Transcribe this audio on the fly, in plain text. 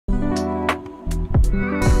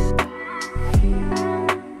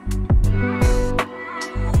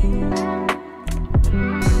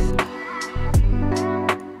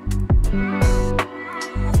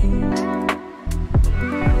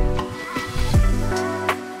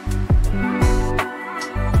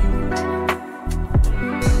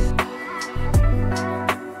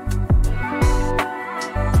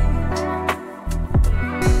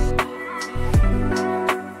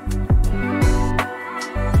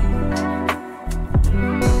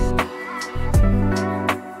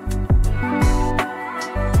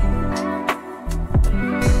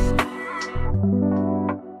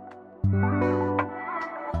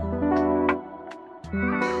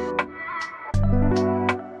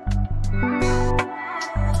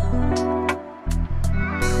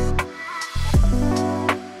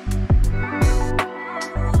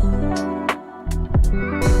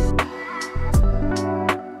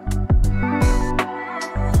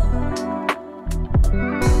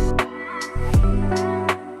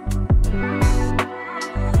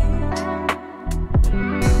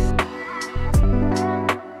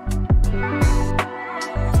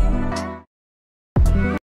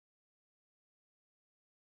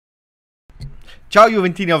Ciao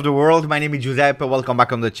Juventini of the world, my name is Giuseppe, welcome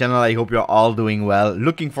back on the channel, I hope you're all doing well.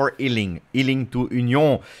 Looking for Iling to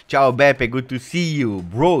Union. Ciao Beppe, good to see you.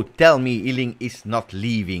 Bro, tell me Iling is not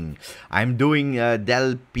leaving. I'm doing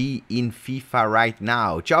Del P in FIFA right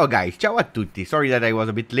now. Ciao guys, ciao a tutti. Sorry that I was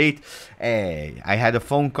a bit late. I had a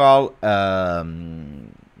phone call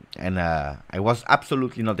and I was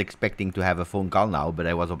absolutely not expecting to have a phone call now, but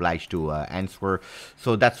I was obliged to answer,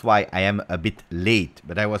 so that's why I am a bit late.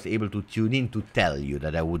 But I was able to tune in to tell you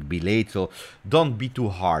that I would be late, so don't be too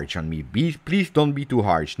harsh on me. Please don't be too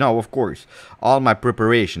harsh. Now, of course, all my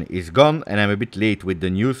preparation is gone, and I'm a bit late with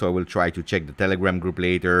the news, so I will try to check the Telegram group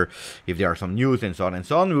later if there are some news and so on and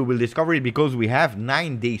so on. We will discover it because we have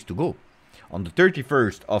 9 days to go. On the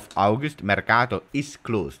 31st of August, Mercato is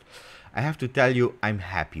closed. I have to tell you, I'm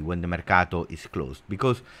happy when the Mercato is closed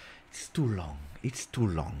because it's too long. It's too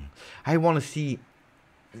long. I want to see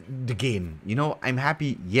the game. You know, I'm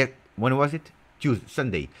happy yet. When was it? Tuesday,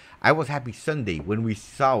 Sunday. I was happy Sunday when we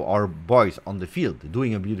saw our boys on the field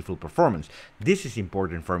doing a beautiful performance. This is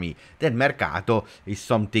important for me. That Mercato is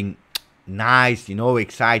something nice, you know,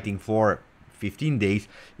 exciting for 15 days.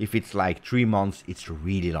 If it's like 3 months, it's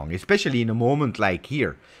really long, especially in a moment like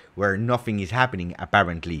here where nothing is happening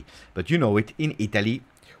apparently. But you know it, in Italy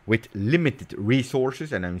with limited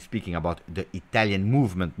resources, and I'm speaking about the Italian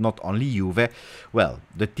movement, not only Juve, well,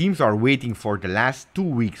 the teams are waiting for the last 2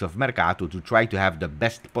 weeks of Mercato to try to have the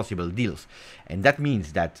best possible deals, and that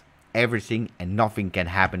means that everything and nothing can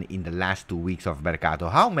happen in the last 2 weeks of Mercato.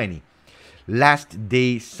 How many last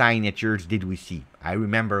day signatures did we see? I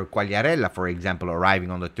remember Quagliarella, for example,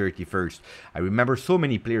 arriving on the 31st. I remember so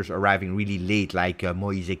many players arriving really late, like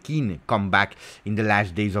Moise Kean come back in the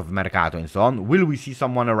last days of Mercato and so on. Will we see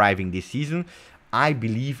someone arriving this season? I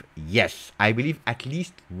believe yes. I believe at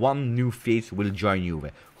least one new face will join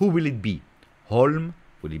Juve. Who will it be? Holm?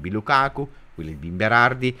 Will it be Lukaku? Will it be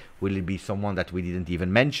Berardi? Will it be someone that we didn't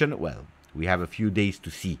even mention? Well, we have a few days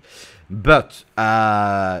to see. But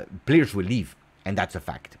players will leave, and that's a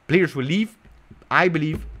fact. Players will leave. I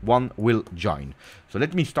believe one will join. So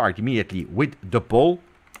let me start immediately with the poll.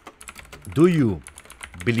 Do you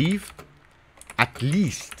believe at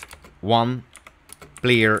least one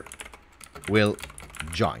player will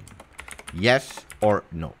join? Yes or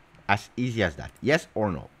no? As easy as that. Yes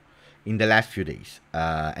or no? In the last few days.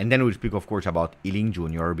 And then we'll speak, of course, about Iling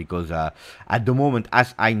Jr. because at the moment,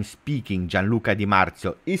 as I'm speaking, Gianluca Di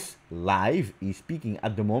Marzio is live. He's speaking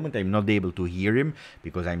at the moment. I'm not able to hear him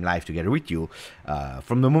because I'm live together with you.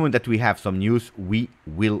 From the moment that we have some news, we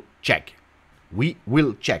will check. We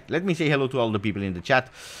will check. Let me say hello to all the people in the chat.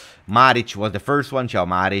 Maric was the first one. Ciao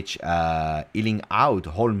Maric. Iling out,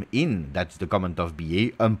 Holm in. That's the comment of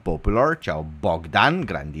BA. Unpopular. Ciao Bogdan.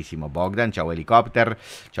 Grandissimo Bogdan. Ciao Helicopter.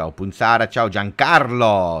 Ciao Punzara. Ciao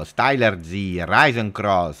Giancarlo. Styler Z.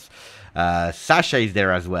 Risencross. Sasha is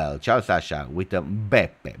there as well. Ciao Sasha. With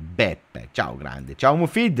Beppe. Ciao Grande. Ciao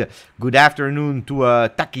Mufid. Good afternoon to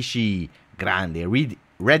Takishi. Grande.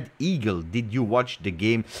 Red Eagle. Did you watch the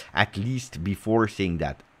game at least before saying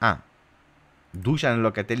that? Dusan and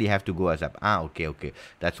Locatelli have to go as up. Okay.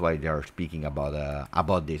 That's why they are speaking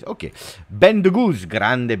about this. Okay. Ben the Goose.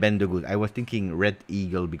 Grande Ben the Goose. I was thinking Red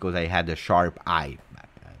Eagle because I had a sharp eye.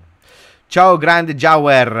 Ciao Grande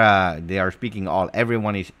Jauer. They are speaking all.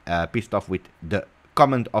 Everyone is pissed off with the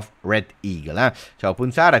comment of Red Eagle. Ciao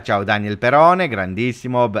Punzara. Ciao Daniel Perone.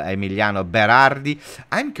 Grandissimo. Emiliano Berardi.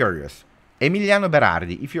 I'm curious. Emiliano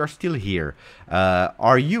Berardi, if you're still here,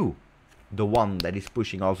 are you the one that is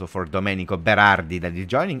pushing also for Domenico Berardi that is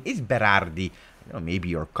joining? Is Berardi, you know, maybe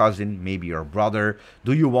your cousin, maybe your brother?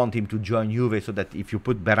 Do you want him to join Juve so that if you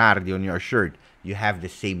put Berardi on your shirt, you have the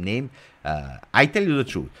same name? I tell you the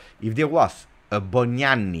truth. If there was a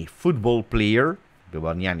Bognani football player, the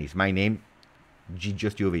Bognani is my name,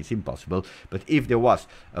 GJustjuve is impossible, but if there was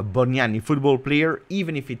a Bognani football player,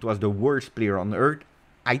 even if it was the worst player on earth,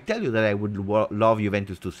 I tell you that I would love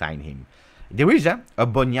Juventus to sign him. There is a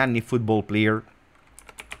Bognani football player.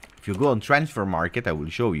 If you go on transfer market, I will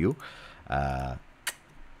show you.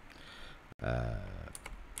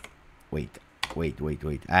 Wait.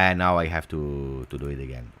 Now I have to do it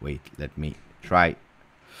again. Wait, let me try.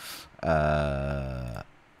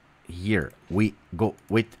 Here we go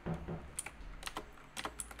with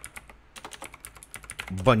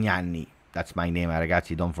Bognani. That's my name,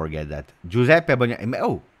 ragazzi. Don't forget that. Giuseppe Bognani.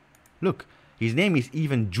 Oh, look. His name is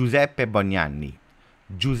even Giuseppe Bognani.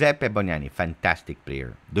 Giuseppe Bognani, fantastic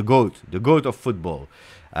player. The GOAT of football.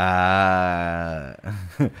 He's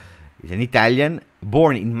an Italian,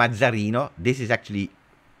 born in Mazzarino. This is actually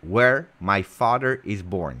where my father is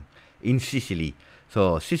born, in Sicily.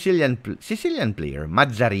 So Sicilian player,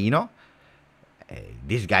 Mazzarino.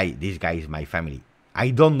 This guy is my family.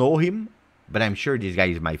 I don't know him, but I'm sure this guy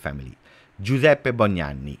is my family. Giuseppe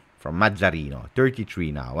Bognanni from Mazzarino,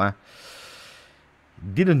 33 now.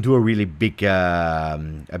 Didn't do a really big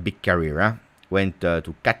career. Went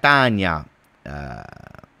to Catania.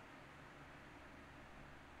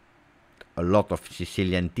 A lot of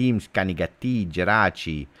Sicilian teams: Canigatti,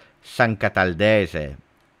 Geraci, San Cataldese,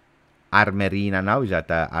 Armerina. Now he's at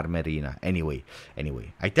Armerina. Anyway,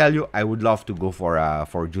 I tell you, I would love to go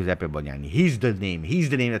for Giuseppe Bognanni. He's the name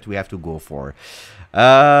that we have to go for.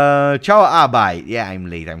 Ciao Abai. Yeah, I'm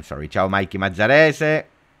late. I'm sorry. Ciao Mikey Mazzarese.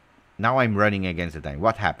 Now I'm running against the time.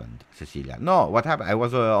 What happened, Cecilia? No, what happened? I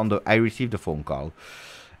was I received a phone call.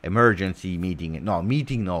 Emergency meeting. No,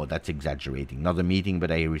 meeting, no, that's exaggerating. Not a meeting,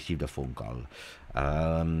 but I received a phone call.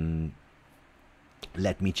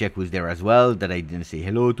 Let me check who's there as well that I didn't say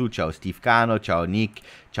hello to. Ciao Steve Cano, ciao Nick,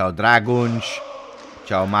 ciao Dragunch,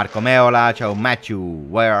 ciao Marco Meola, ciao Matthew.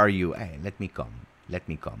 Where are you? Hey, let me come.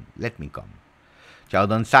 Ciao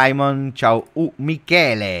Don Simon, ciao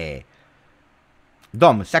Michele.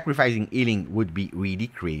 Dom, sacrificing Iling would be really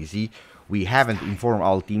crazy. We haven't informed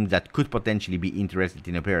all teams that could potentially be interested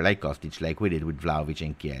in a player like Kostic, like we did with Vlahovic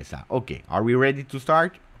and Chiesa. Okay, are we ready to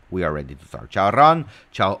start? We are ready to start. Ciao Ron,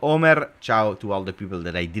 ciao Omer, ciao to all the people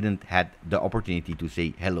that I didn't had the opportunity to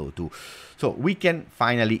say hello to. So we can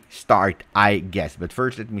finally start, I guess. But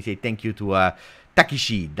first, let me say thank you to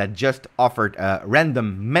Takishi that just offered a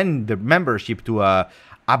random membership to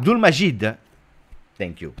Abdul Majid.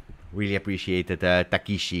 Thank you. Really appreciate it,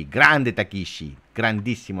 Takishi. Grande Takishi.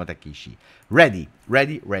 Grandissimo Takishi. Ready.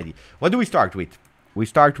 What do we start with? We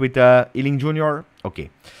start with Iling Jr. Okay.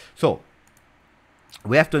 So,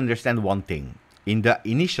 we have to understand one thing. In the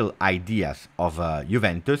initial ideas of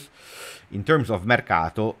Juventus, in terms of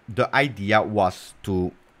Mercato, the idea was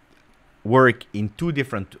to work in two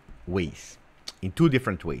different ways.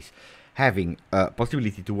 Having a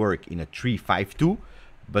possibility to work in a 3-5-2,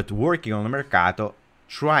 but working on the Mercato,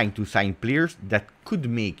 trying to sign players that could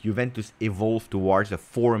make Juventus evolve towards a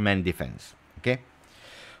 4-man defense. Okay?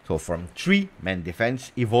 So from 3-man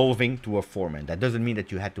defense evolving to a 4-man. That doesn't mean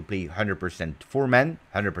that you had to play 100% 4-man,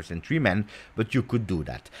 100% 3-man, but you could do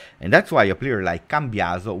that. And that's why a player like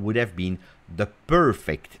Cambiaso would have been the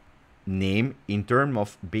perfect name in terms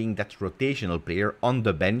of being that rotational player on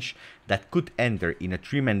the bench that could enter in a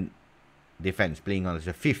 3-man defense, playing as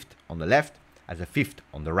a 5th on the left, as a 5th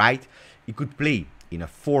on the right. He could play in a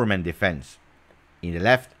 4-man defense in the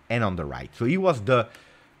left and on the right. So he was the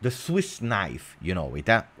Swiss knife, you know it,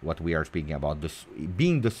 what we are speaking about,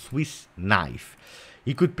 being the Swiss knife.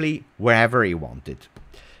 He could play wherever he wanted.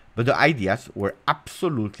 But the ideas were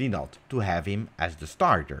absolutely not to have him as the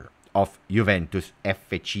starter of Juventus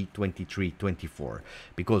FC 23-24.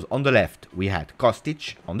 Because on the left we had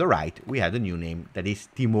Kostic, on the right we had a new name that is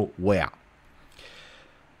Timo Weah.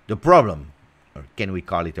 The problem, or can we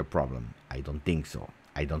call it a problem? I don't think so.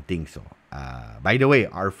 By the way,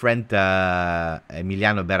 our friend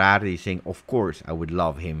Emiliano Berardi is saying, of course, I would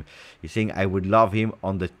love him. He's saying, I would love him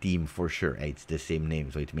on the team for sure. It's the same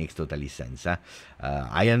name, so it makes totally sense.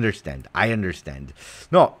 I understand.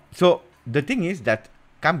 No, so the thing is that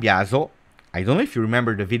Cambiaso, I don't know if you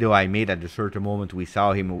remember the video I made at a certain moment. We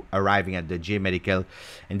saw him arriving at the J Medical,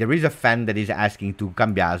 and there is a fan that is asking to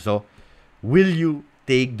Cambiaso, will you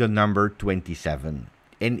take the number 27?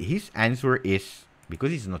 And his answer is,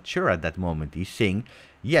 because he's not sure at that moment, he's saying,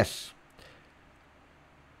 yes.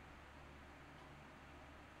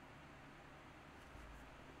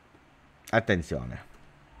 Attenzione.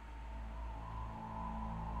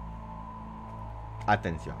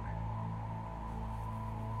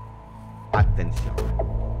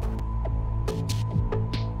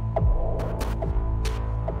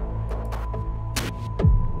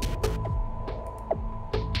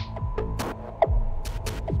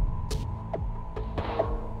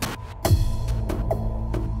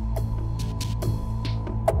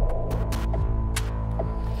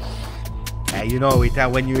 You know it,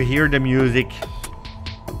 when you hear the music,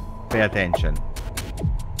 pay attention.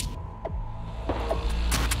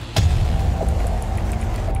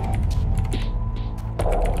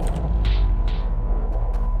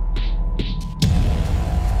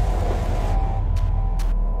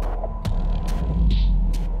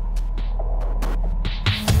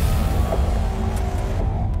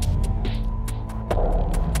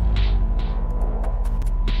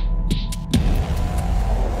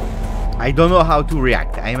 I don't know how to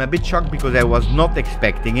react. I am a bit shocked because I was not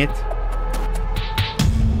expecting it.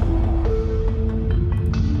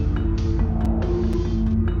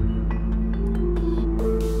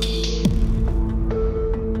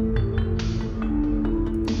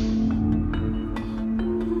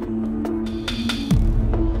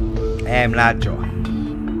 Mlaggio.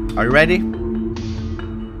 Are you ready?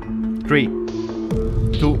 3,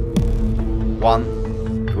 2,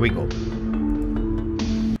 1, here we go.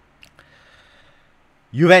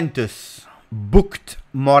 Juventus booked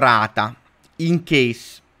Morata in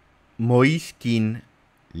case Moise Kean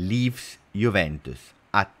leaves Juventus.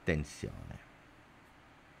 Attenzione.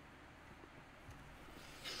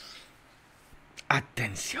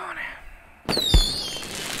 Attenzione.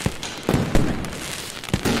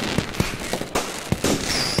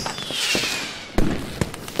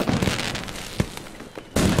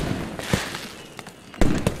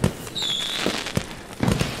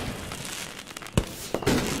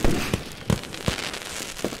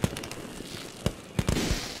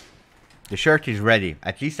 The shirt is ready.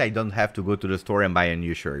 At least I don't have to go to the store and buy a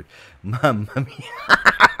new shirt. Mamma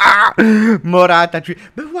mia. Morata.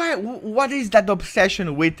 But why? What is that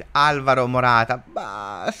obsession with Alvaro Morata?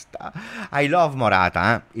 Basta. I love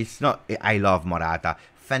Morata. It's not. I love Morata.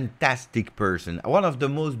 Fantastic person. One of the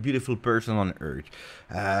most beautiful person on earth.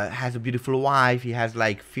 Has a beautiful wife. He has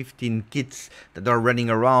like 15 kids that are running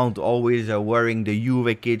around, always wearing the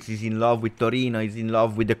Juve kids. He's in love with Torino. He's in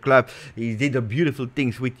love with the club. He did the beautiful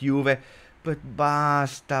things with Juve. But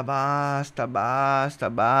basta, basta, basta,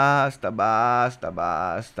 basta, basta,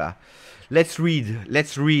 basta. Let's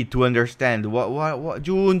read to understand. What,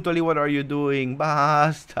 Giuntoli, what are you doing?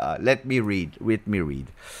 Basta. Let me read.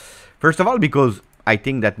 First of all, because I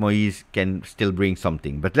think that Moise can still bring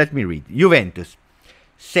something. But let me read. Juventus.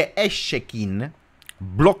 Se esce Kean,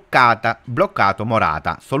 bloccato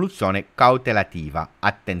Morata. Soluzione cautelativa.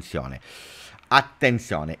 Attenzione.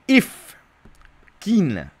 Attenzione. If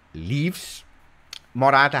Kean leaves,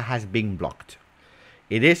 Morata has been blocked.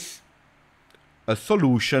 It is a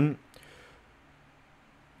solution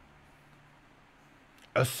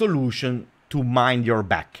to mind your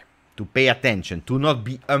back, to pay attention, to not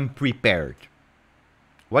be unprepared.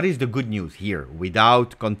 What is the good news here,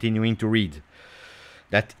 without continuing to read?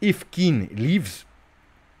 That if Kean leaves,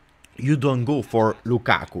 you don't go for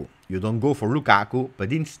Lukaku. You don't go for Lukaku,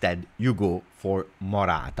 but instead you go for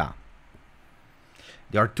Morata.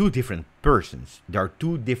 There are two different persons. There are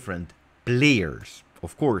two different players.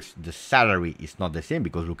 Of course, the salary is not the same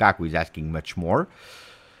because Lukaku is asking much more.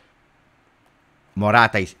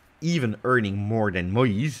 Morata is even earning more than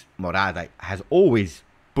Moise. Morata has always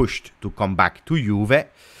pushed to come back to Juve.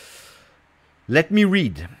 Let me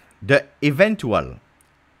read. The eventual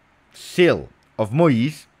sale of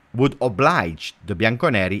Moise would oblige the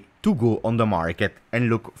Bianconeri to go on the market and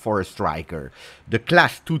look for a striker. The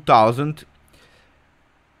class 2000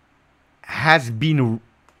 has been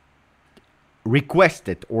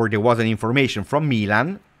requested, or there was an information from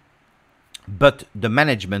Milan, but the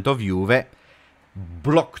management of Juve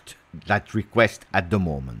blocked that request at the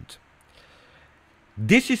moment.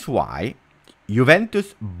 This is why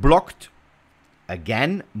Juventus blocked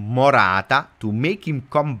again Morata to make him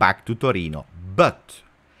come back to Torino. But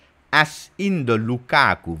as in the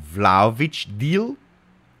Lukaku-Vlahovic deal,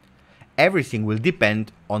 everything will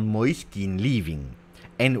depend on Moise Kean leaving.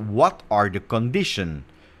 And what are the conditions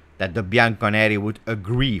that the Bianconeri would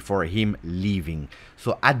agree for him leaving?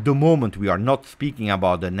 So at the moment, we are not speaking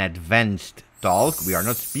about an advanced talk. We are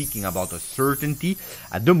not speaking about a certainty.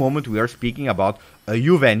 At the moment, we are speaking about a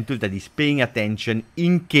Juventus that is paying attention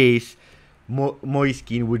in case Moise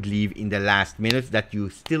Kean would leave in the last minutes, that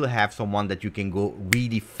you still have someone that you can go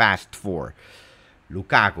really fast for.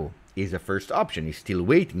 Lukaku is the first option. He's still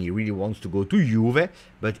waiting. He really wants to go to Juve.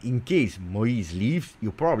 But in case Moise leaves,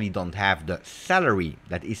 you probably don't have the salary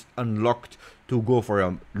that is unlocked to go for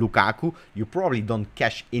a Lukaku. You probably don't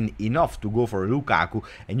cash in enough to go for a Lukaku.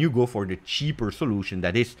 And you go for the cheaper solution,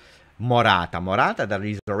 that is Morata. Morata that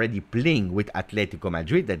is already playing with Atletico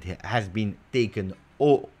Madrid, that has been taken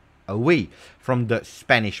away from the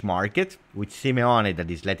Spanish market, with Simeone that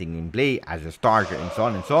is letting him play as a starter, and so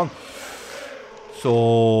on and so on.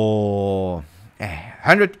 So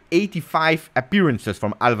 185 appearances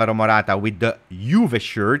from Alvaro Morata with the Juve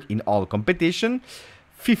shirt in all competition,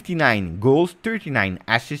 59 goals, 39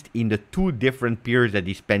 assists in the two different periods that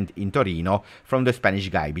he spent in Torino from the Spanish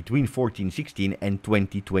guy between 14-16 and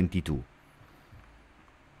 2022.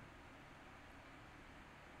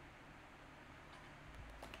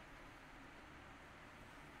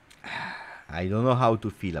 I don't know how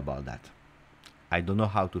to feel about that.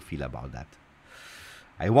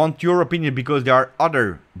 I want your opinion because there are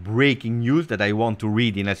other breaking news that I want to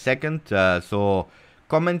read in a second. So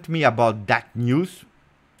comment me about that news.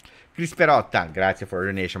 Chris Perotta, grazie for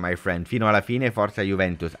the donation, my friend. Fino alla fine, Forza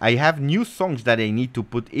Juventus. I have new songs that I need to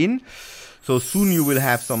put in. So soon you will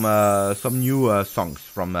have some new songs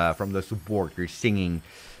from the supporters singing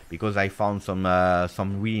because I found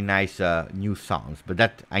some really nice new songs. But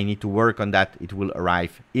that I need to work on that. It will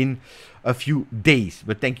arrive in a few days.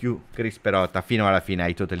 But thank you, Chris Perotta. Fino alla fine,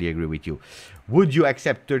 I totally agree with you. Would you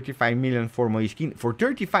accept 35 million for Moiskin? For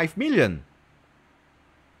 35 million?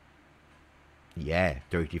 Yeah,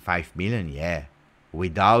 35 million, yeah.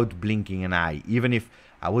 Without blinking an eye. Even if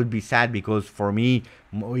I would be sad, because for me,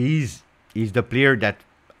 he's the player that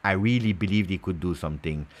I really believed he could do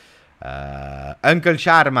something. Uncle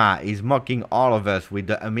Sharma is mocking all of us with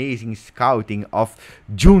the amazing scouting of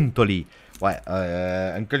Giuntoli. Well,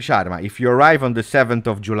 Uncle Sharma, if you arrive on the 7th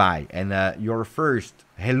of July and your first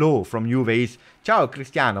hello from Juve is Ciao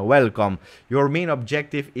Cristiano, welcome. Your main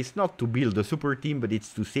objective is not to build a super team, but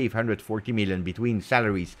it's to save 140 million between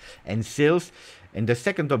salaries and sales. And the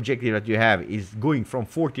second objective that you have is going from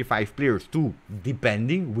 45 players to,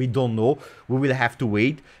 depending, we don't know, we will have to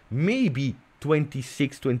wait, maybe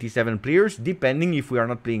 26, 27 players, depending if we are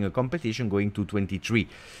not playing a competition, going to 23.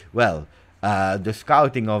 Well, the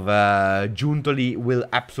scouting of Giuntoli will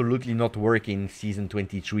absolutely not work in season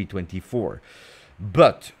 23-24.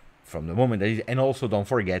 But from the moment that is, and also don't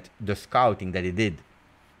forget the scouting that he did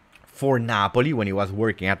for Napoli when he was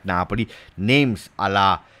working at Napoli, names a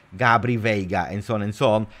la Gabri Veiga and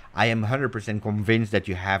so on, I am 100% convinced that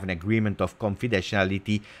you have an agreement of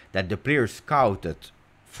confidentiality, that the players scouted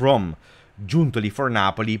from Giuntoli for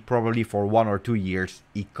Napoli, probably for 1 or 2 years,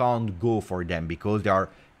 he can't go for them because they are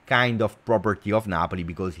kind of property of Napoli,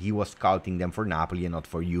 because he was scouting them for Napoli and not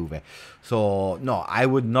for Juve. So no, I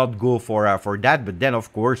would not go for that. But then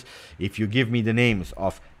of course, if you give me the names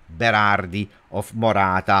of Berardi, of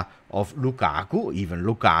Morata, of Lukaku, even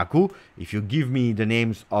Lukaku, if you give me the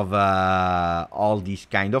names of all these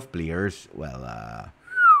kind of players, well,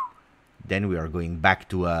 then we are going back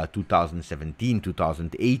to 2017,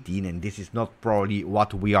 2018, and this is not probably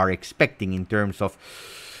what we are expecting in terms of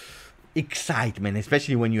excitement,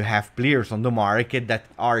 especially when you have players on the market that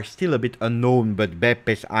are still a bit unknown, but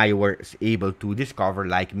Beppe's eye was able to discover,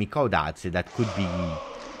 like Mikko Daze, that could be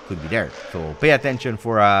there. So pay attention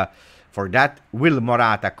for that. Will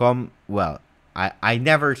Morata come? Well, I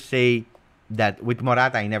never say that with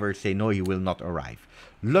Morata. I never say no, he will not arrive.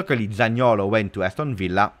 Luckily, Zaniolo went to Aston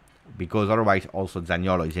Villa, because otherwise also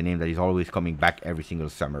Zaniolo is a name that is always coming back every single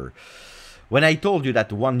summer. When I told you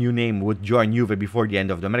that one new name would join Juve before the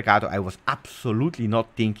end of the Mercato, I was absolutely not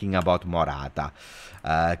thinking about Morata.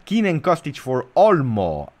 Keane and Kostic for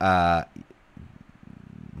Olmo.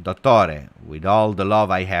 Dottore, with all the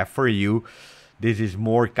love I have for you, this is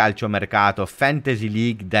more Calcio Mercato Fantasy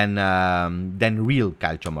League than real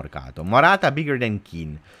Calcio Mercato. Morata bigger than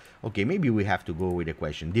Keane. Okay, maybe we have to go with a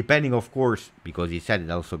question. Depending, of course, because he said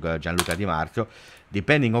it also, Gianluca Di Marzio,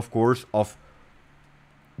 depending, of course, of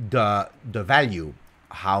the value,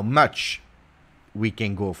 how much we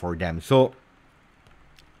can go for them. So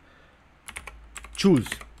choose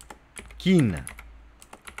Keane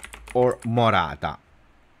or Morata.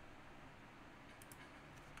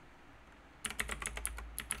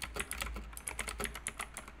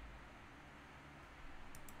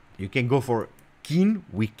 You can go for Keane,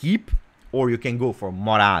 we keep, or you can go for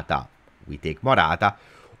Morata, we take Morata,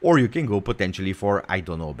 or you can go potentially for, I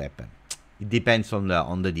don't know, Beppe. It depends on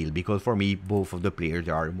the deal, because for me, both of the players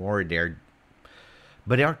are more there,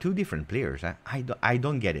 but they are two different players. I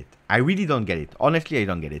don't get it. I really don't get it. Honestly, I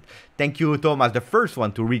don't get it. Thank you, Thomas, the first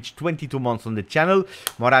one to reach 22 months on the channel.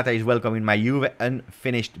 Morata is welcome in my Juve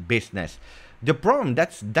unfinished business. The problem,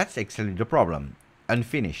 that's actually the problem,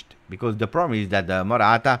 unfinished, because the problem is that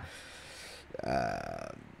Morata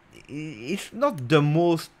is not the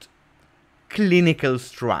most clinical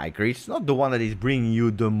striker. It's not the one that is bringing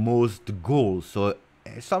you the most goals. So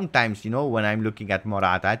sometimes, you know, when I'm looking at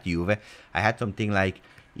Morata at Juve, I had something like,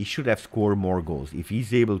 he should have scored more goals. If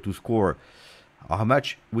he's able to score, how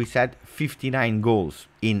much? We said 59 goals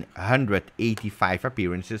in 185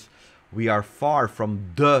 appearances. We are far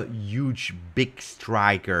from the huge big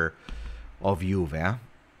striker of Juve. Huh?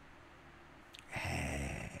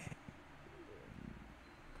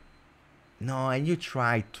 No, and you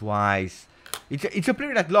try twice. It's a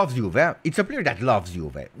player that loves Juve. Eh? It's a player that loves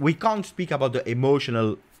Juve. We can't speak about the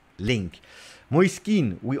emotional link.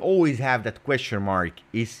 Moiskin, we always have that question mark.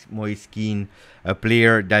 Is Moiskin a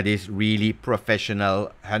player that is really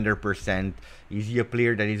professional, 100%? Is he a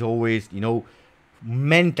player that is always, you know,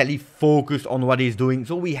 mentally focused on what he's doing?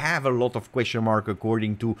 So we have a lot of question mark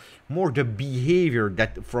according to more the behavior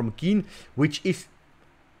that from Keane, which is,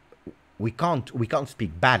 we can't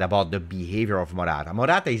speak bad about the behavior of Morata.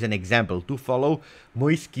 Morata is an example to follow.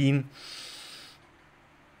 Moiskin,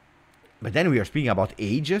 but then we are speaking about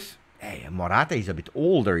ages, Morata is a bit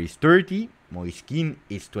older, he's 30. Moise Kean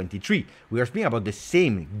is 23. We are speaking about the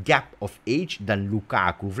same gap of age than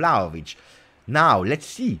Lukaku, Vlahovic. Now, let's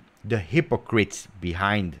see the hypocrites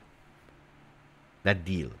behind that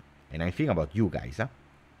deal. And I think about you guys.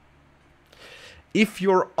 If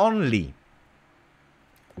your only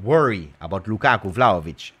worry about Lukaku,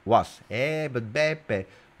 Vlahovic was, but Beppe,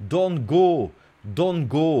 don't go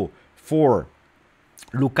for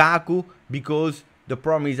Lukaku because the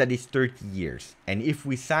problem is that he's 30 years. And if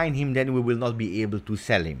we sign him, then we will not be able to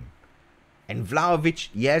sell him. And Vlahovic,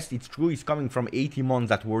 yes, it's true, he's coming from 80 months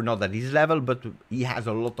that were not at his level, but he has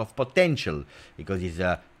a lot of potential because he's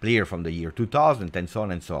a player from the year 2000 and so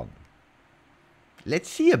on and so on. Let's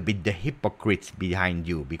see a bit the hypocrites behind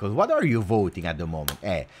you, because what are you voting at the moment?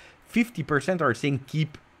 50% are saying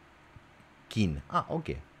keep Kean.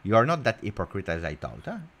 Okay. You are not that hypocrite as I thought.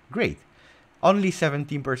 Great. Only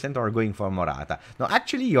 17% are going for Morata. No,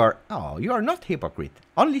 actually, you are not hypocrite.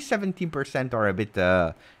 Only 17% are a bit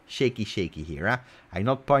shaky here. I'm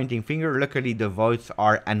not pointing finger. Luckily, the votes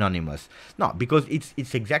are anonymous. No, because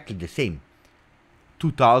it's exactly the same.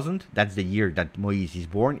 2000, that's the year that Moise is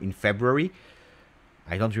born, in February.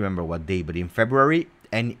 I don't remember what day, but in February.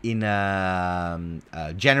 And in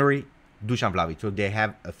January, Dusan Vlahovic. So they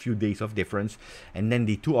have a few days of difference. And then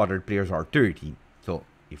the two other players are 30. So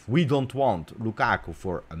if we don't want Lukaku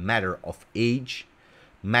for a matter of age,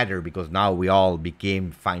 because now we all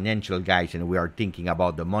became financial guys and we are thinking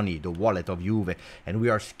about the money, the wallet of Juve, and we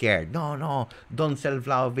are scared. No, don't sell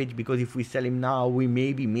Vlahovic, because if we sell him now, we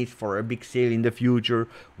maybe miss for a big sale in the future.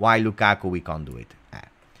 Why Lukaku? We can't do it.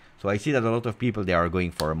 So I see that a lot of people, they are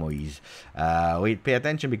going for Moise. Wait, pay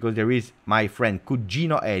attention, because there is my friend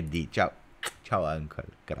Cugino Eddie. Ciao uncle,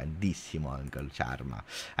 grandissimo uncle Charma.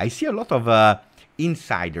 I see a lot of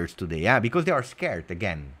insiders today, because they are scared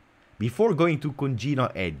again. Before going to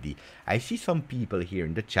Cugino Eddie, I see some people here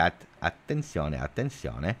in the chat.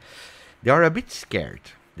 Attenzione. They are a bit scared.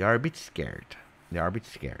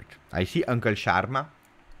 I see Uncle Sharma,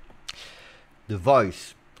 the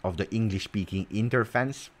voice of the English-speaking Inter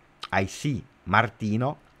fans. I see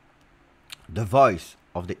Martino, the voice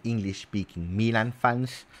of the English-speaking Milan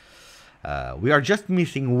fans. We are just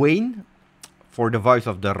missing Wayne for the voice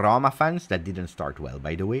of the Roma fans. That didn't start well,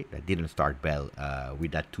 by the way. That didn't start well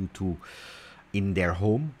with that 2-2 in their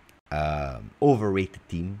home. Overrated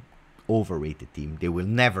team. They will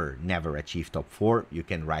never achieve top 4. You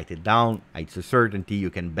can write it down. It's a certainty. You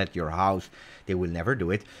can bet your house. They will never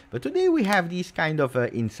do it. But today we have these kind of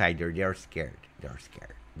insider. They are scared.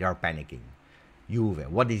 They are panicking. Juve.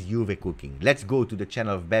 What is Juve cooking? Let's go to the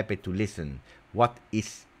channel of Beppe to listen. What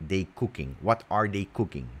is they cooking? What are they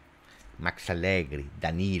cooking? Max Allegri,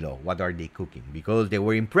 Danilo, what are they cooking? Because they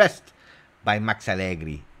were impressed by Max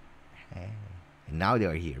Allegri. And now they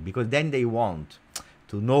are here. Because then they want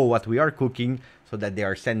to know what we are cooking, so that they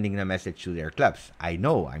are sending a message to their clubs. I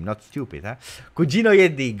know, I'm not stupid. Cugino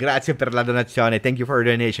Yeddi, grazie per la donazione. Thank you for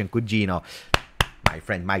the donation, Cugino. My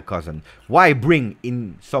friend, my cousin. Why bring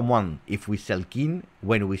in someone if we sell Kean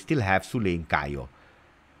when we still have Sule and Caio?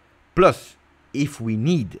 Plus, if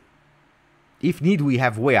need, we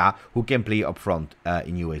have Wea who can play up front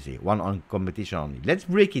in USA. One on competition only. Let's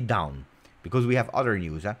break it down, because we have other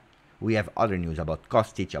news. We have other news about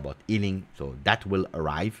Kostic, about Iling, so that will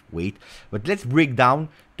arrive. Wait, but let's break down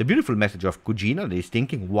the beautiful message of Cugino that is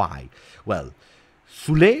thinking why. Well,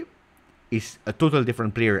 Sule is a total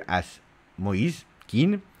different player as Moise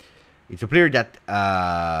Kean. It's a player that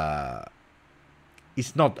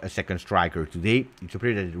is not a second striker today. It's a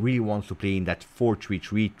player that really wants to play in that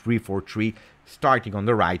 4-3-3, 3-4-3, starting on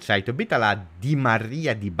the right side, a bit a la Di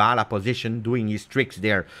Maria Dybala position, doing his tricks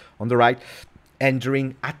there on the right.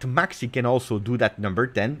 Entering at max, he can also do that number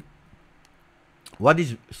 10. What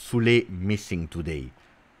is Sule missing today?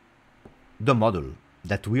 The model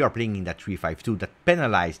that we are playing in that 3-5-2 that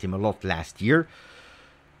penalized him a lot last year.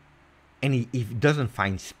 And he doesn't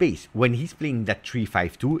find space. When he's playing that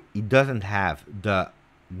 3-5-2, he doesn't have the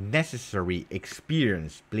necessary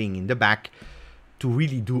experience playing in the back to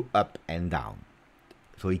really do up and down.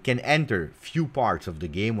 So he can enter few parts of the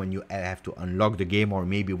game when you have to unlock the game, or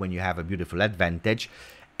maybe when you have a beautiful advantage.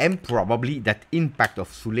 And probably that impact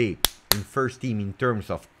of Sule in first team in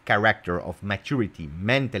terms of character, of maturity,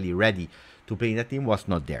 mentally ready to play in that team was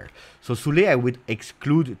not there. So Sule I would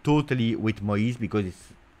exclude totally with Moise, because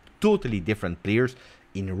it's totally different players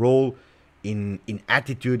in role, in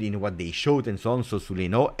attitude, in what they showed and so on. So Sule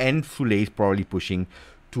no, and Sule is probably pushing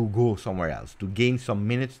to go somewhere else, to gain some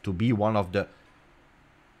minutes, to be one of the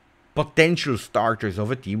potential starters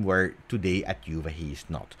of a team, where today at Juve he is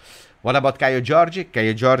not. What about Caio Jorge?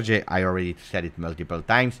 Caio Jorge, I already said it multiple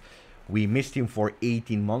times. We missed him for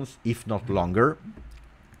 18 months, if not longer.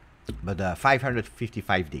 But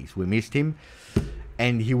 555 days. We missed him.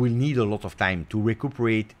 And he will need a lot of time to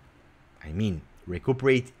recuperate. I mean,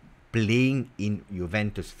 recuperate playing in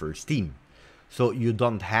Juventus first team. So you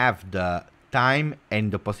don't have the time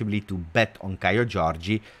and the possibility to bet on Caio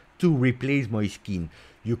Giorgi to replace Moise Kean.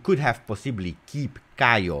 You could have possibly keep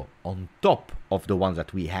Caio on top of the ones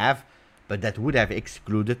that we have, but that would have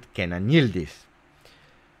excluded Kenan Yildiz,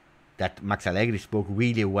 that Max Allegri spoke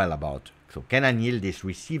really well about. So Kenan Yildiz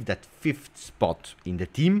received that 5th spot in the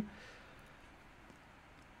team.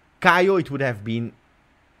 Caio, it would have been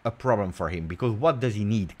a problem for him, because what does he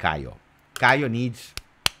need, Caio? Caio needs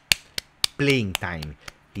playing time.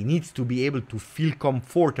 He needs to be able to feel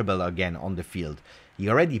comfortable again on the field. He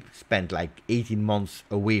already spent like 18 months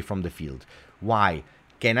away from the field. Why?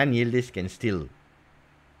 Kenan Yildiz can still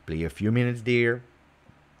play a few minutes there,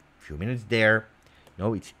 a few minutes there.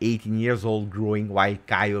 No, it's 18 years old growing, while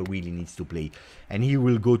Caio really needs to play. And he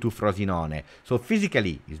will go to Frosinone. So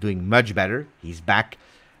physically, he's doing much better. He's back,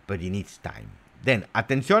 but he needs time. Then,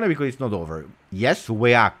 attenzione, because it's not over. Yes,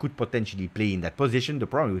 Weah could potentially play in that position. The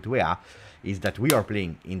problem with Weah is that we are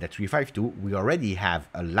playing in the 3-5-2. We already have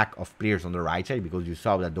a lack of players on the right side, because you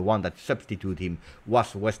saw that the one that substituted him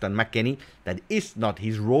was Weston McKennie. That is not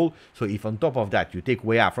his role. So if on top of that you take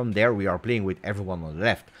Weah from there, we are playing with everyone on the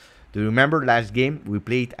left. Do you remember last game? We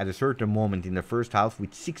played at a certain moment in the first half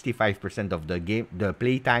with 65% of the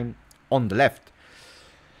play time on the left.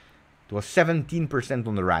 It was 17%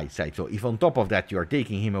 on the right side. So if on top of that you are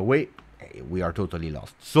taking him away, we are totally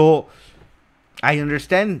lost. So I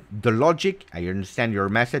understand the logic, I understand your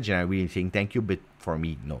message, and I'm really saying thank you, but for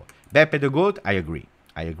me, no. Beppe the Goat, I agree.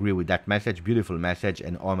 I agree with that message, beautiful message,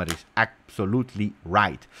 and Omer is absolutely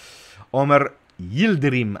right. Omer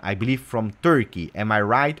Yildirim, I believe from Turkey. Am I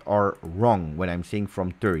right or wrong when I'm saying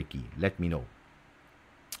from Turkey? Let me know.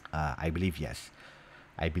 I believe yes.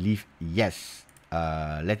 I believe yes.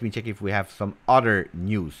 Let me check if we have some other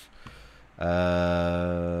news. I'm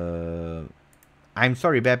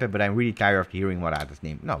sorry, Beppe, but I'm really tired of hearing Morata's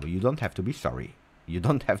name. No, but you don't have to be sorry. You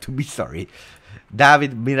don't have to be sorry.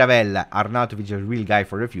 David Miravella, Arnautovic is a real guy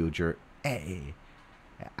for the future. Hey,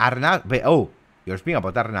 oh, you're speaking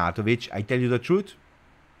about Arnautovic. I tell you the truth,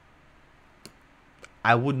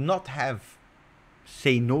 I would not have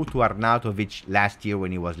say no to Arnautovic last year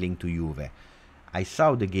when he was linked to Juve. I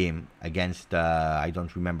saw the game against, I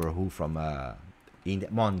don't remember who from in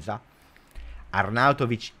Monza.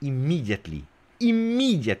 Arnautovic immediately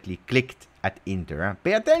clicked at Inter.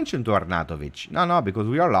 Pay attention to Arnautovic. No, because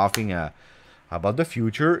we are laughing about the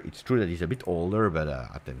future. It's true that he's a bit older, but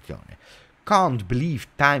attenzione. Can't believe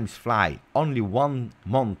times fly. Only 1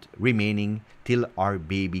 month remaining till our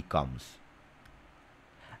baby comes.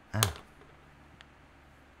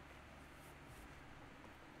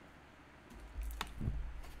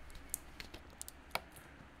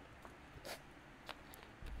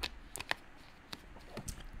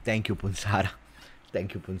 Thank you, Punzara.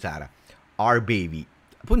 Thank you, Punzara. Our baby.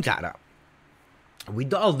 Punzara,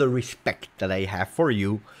 with all the respect that I have for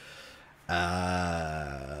you,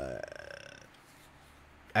 I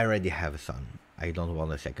already have a son. I don't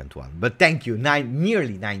want a second one. But thank you.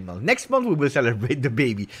 Nearly 9 months. Next month we will celebrate the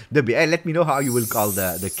baby. Let me know how you will call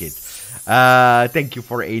the kid. Thank you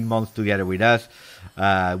for 8 months together with us.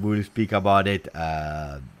 We will speak about it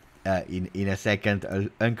in a second.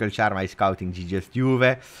 Uncle Sharma is scouting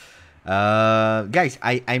GJustjuve. Guys,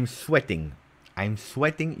 I'm sweating. I'm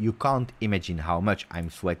sweating. You can't imagine how much I'm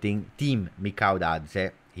sweating. Team Mikau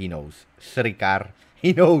Dadze, he knows. Srikar,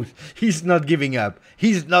 he knows. He's not giving up.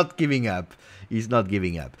 He's not giving up. He's not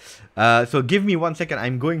giving up. So give me 1 second.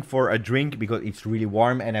 I'm going for a drink because it's really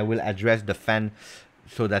warm, and I will address the fan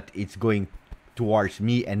so that it's going towards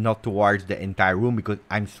me and not towards the entire room, because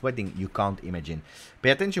I'm sweating. You can't imagine.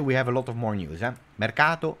 Pay attention. We have a lot of more news.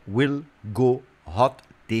 Mercato will go hot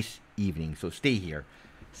this evening. So stay here.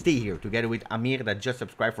 Stay here together with Amir that just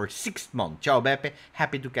subscribed for 6th month. Ciao, Beppe.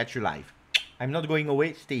 Happy to catch you live. I'm not going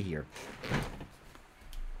away. Stay here.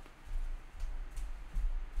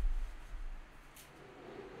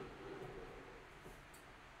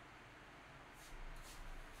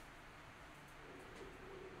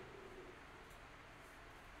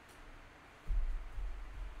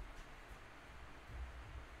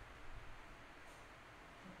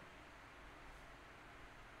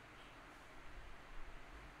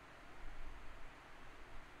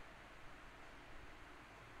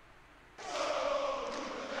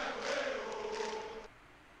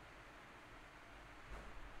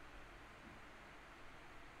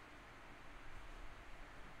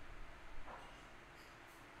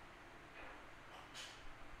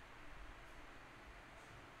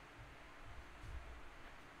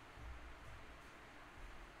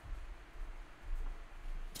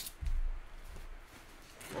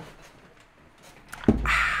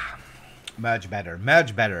 Much better,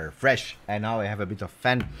 much better. Fresh. And now I have a bit of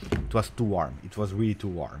fan. It was too warm. It was really too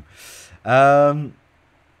warm.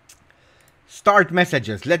 Start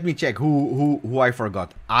messages. Let me check who I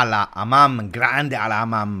forgot. Ala Amam, grande Ala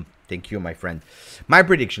Amam. Thank you, my friend. My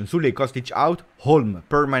prediction: Sule, Kostic out, Holm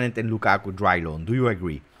permanent, and Lukaku dry loan. Do you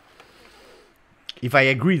agree? If I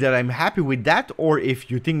agree that I'm happy with that, or if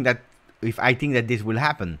you think that, if I think that this will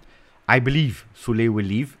happen, I believe Sule will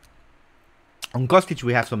leave. On Kostic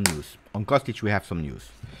we have some news.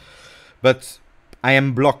 But I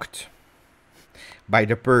am blocked by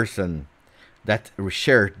the person that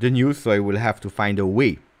shared the news, so I will have to find a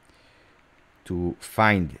way to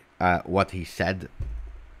find what he said.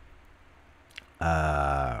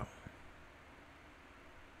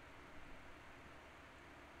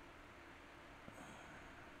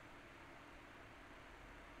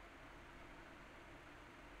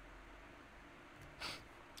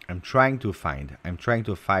 I'm trying to find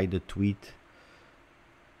the tweet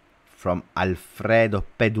from Alfredo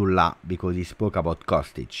Pedula, because he spoke about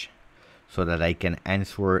Kostic, so that I can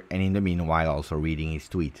answer, and in the meanwhile also reading his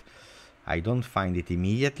tweet. I don't find it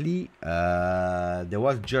immediately. There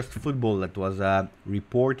was Just Football that was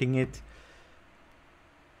reporting it.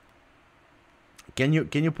 Can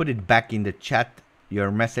you put it back in the chat,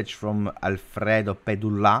 your message from Alfredo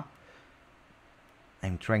Pedula?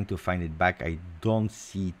 I'm trying to find it back. I don't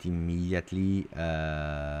see it immediately.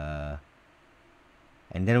 And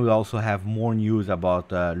then we also have more news about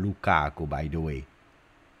Lukaku, by the way.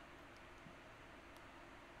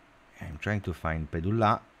 I'm trying to find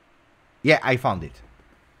Pedula. Yeah, I found it.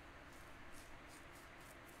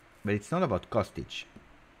 But it's not about Kostic.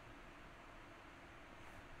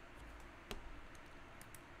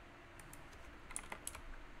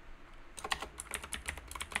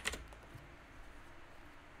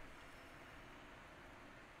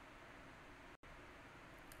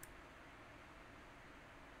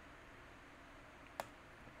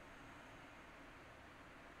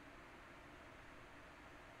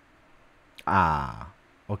 Ah,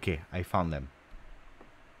 okay, I found them.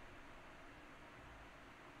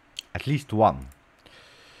 At least one.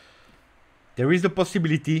 There is the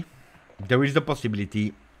possibility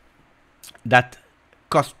that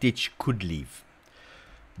Kostic could leave.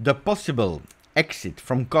 The possible exit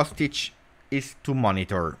from Kostic is to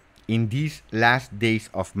monitor in these last days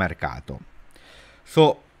of Mercato.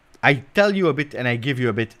 So I tell you a bit and I give you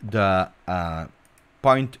a bit the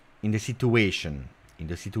point in the situation. In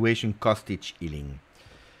the situation Kostic Iling.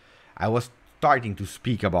 I was starting to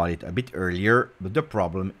speak about it a bit earlier, but the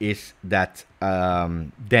problem is that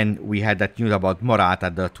then we had that news about Morata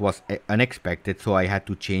that was unexpected, so I had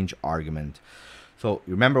to change argument. So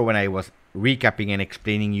remember when I was recapping and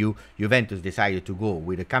explaining you, Juventus decided to go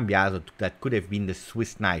with a Cambiaso that could have been the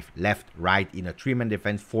Swiss knife, left, right, in a 3-man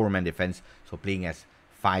defense, 4-man defense, so playing as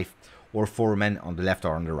 5 or 4 men on the left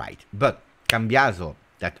or on the right. But Cambiaso,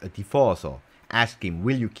 that a tifoso, asked him,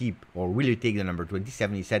 will you keep or will you take the number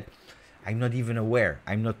 27? He said, I'm not even aware.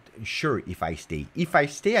 I'm not sure if I stay. If I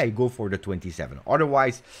stay, I go for the 27.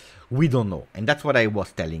 Otherwise, we don't know. And that's what I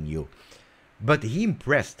was telling you. But he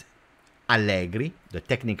impressed Allegri, the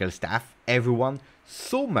technical staff, everyone,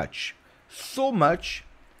 so much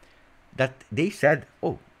that they said,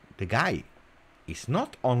 oh, the guy is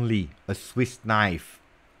not only a Swiss knife.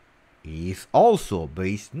 He is also, but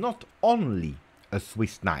he's not only a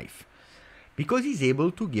Swiss knife. Because he's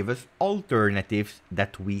able to give us alternatives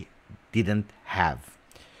that we didn't have.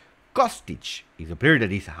 Kostic is a player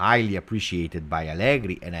that is highly appreciated by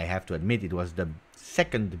Allegri, and I have to admit it was the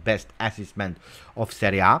second best assist man of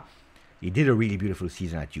Serie A. He did a really beautiful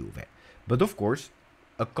season at Juve. But of course,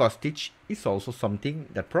 a Kostic is also something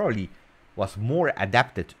that probably was more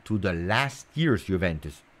adapted to the last year's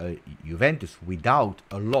Juventus. Juventus without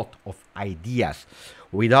a lot of ideas,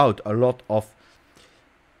 without a lot of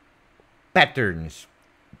patterns.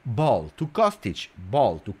 Ball to Kostic,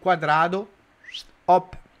 ball to Cuadrado,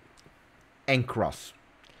 up and cross.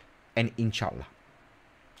 And inshallah.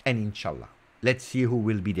 Let's see who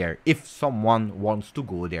will be there. If someone wants to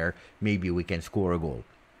go there, maybe we can score a goal.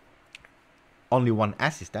 Only one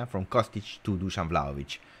assist from Kostic to Dusan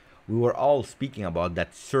Vlahovic. We were all speaking about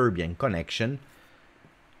that Serbian connection.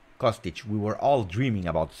 Kostic, we were all dreaming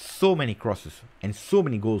about so many crosses and so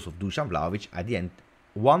many goals of Dusan Vlahovic. At the end,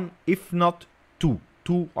 one, if not two.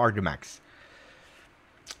 Two are the max.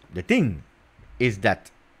 The thing is that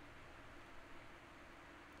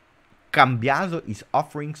Cambiaso is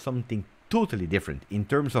offering something totally different in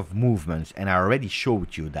terms of movements, and I already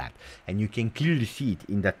showed you that. And you can clearly see it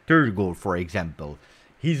in that third goal, for example.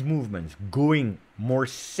 His movements going more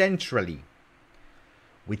centrally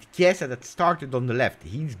with Chiesa that started on the left,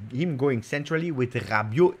 him going centrally with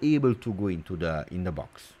Rabiot able to go in the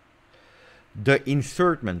box. The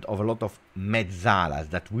insertion of a lot of mezzalas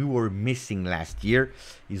that we were missing last year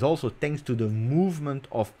is also thanks to the movement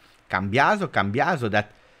of Cambiaso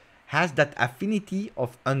that has that affinity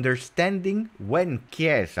of understanding when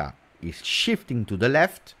Chiesa is shifting to the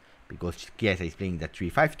left, because Chiesa is playing that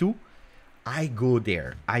 3-5-2, I go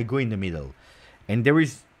there, I go in the middle. And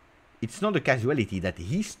it's not a casuality that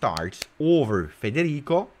he starts over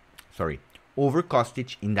over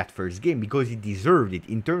Kostic in that first game, because he deserved it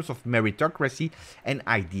in terms of meritocracy and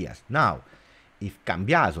ideas. Now, if the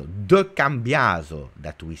Cambiaso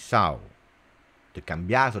that we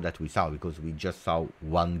saw, because we just saw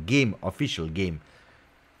one game, official game,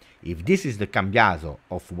 if this is the Cambiaso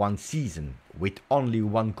of one season with only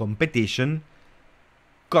one competition,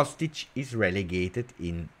 Kostic is relegated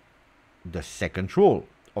in the second role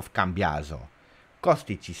of Cambiaso.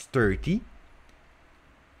 Kostic is 30.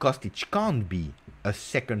 Kostic can't be a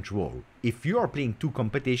second role. If you are playing two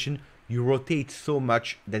competition, you rotate so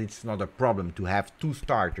much that it's not a problem to have two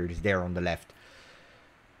starters there on the left.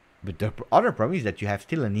 But the other problem is that you have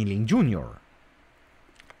still an Iling Jr.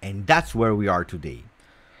 And that's where we are today.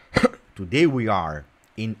 Today we are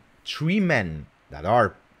in 3 men that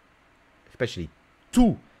are, especially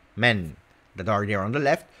 2 men that are there on the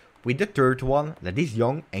left, with the third one that is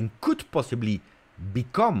young and could possibly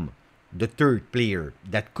become the third player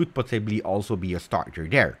that could possibly also be a starter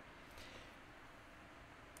there.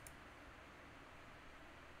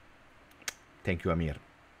 Thank you, Amir.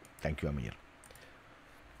 Thank you, Amir.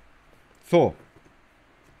 So,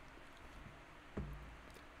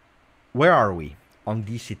 where are we on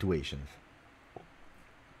these situations?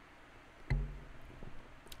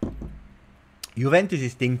 Juventus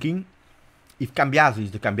is thinking, if Cambiaso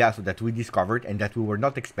is the Cambiaso that we discovered and that we were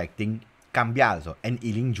not expecting, Cambiaso and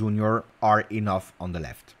Iling Jr. are enough on the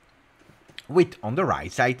left. With, on the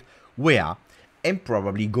right side, Wea, and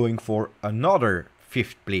probably going for another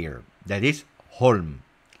 5th player, that is Holm,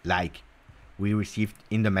 like we received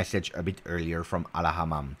in the message a bit earlier from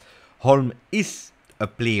Alahamam. Holm is a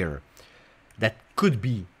player that could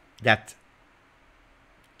be that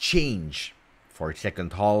change for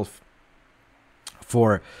second half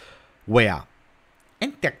for Wea.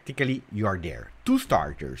 And tactically, you are there. 2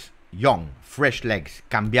 starters, young, fresh legs,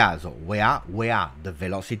 Cambiaso, Wea, the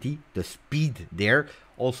velocity, the speed there.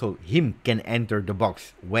 Also, him can enter the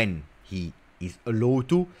box when he is allowed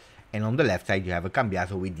to. And on the left side, you have a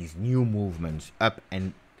Cambiaso with these new movements up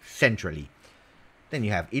and centrally. Then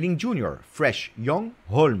you have Iling Jr., fresh, young,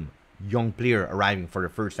 Holm, young player arriving for the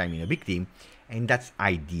first time in a big team. And that's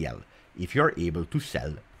ideal if you're able to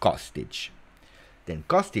sell Kostic. Then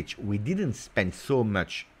Kostic, we didn't spend so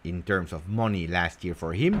much in terms of money last year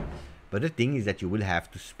for him. But the thing is that you will have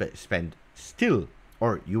to spend still,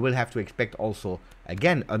 or you will have to expect also,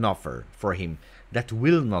 again, an offer for him that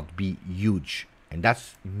will not be huge. And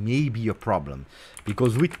that's maybe a problem.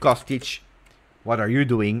 Because with Kostic, what are you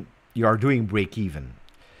doing? You are doing break-even.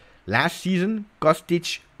 Last season,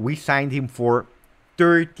 Kostic, we signed him for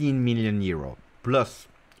 13 million euro. Plus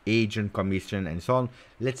agent commission and so on.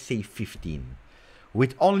 Let's say 15.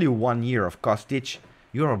 With only 1 year of Kostic,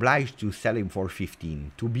 you're obliged to sell him for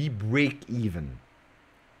 15. To be break-even.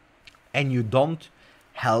 And you don't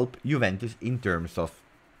help Juventus in terms of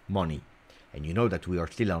money. And you know that we are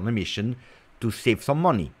still on a mission to save some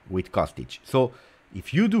money with Kostic. So,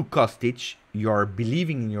 if you do Kostic, you're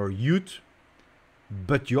believing in your youth,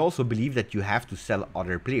 but you also believe that you have to sell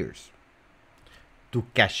other players to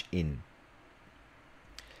cash in.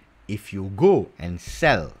 If you go and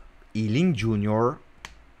sell Iling Jr.,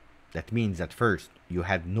 that means that first, you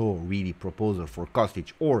had no really proposal for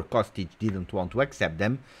Kostic, or Kostic didn't want to accept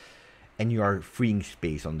them, and you are freeing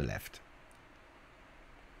space on the left.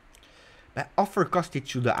 But offer Kostic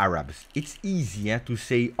to the Arabs. It's easier to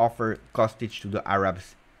say offer Kostic to the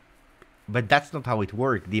Arabs, but that's not how it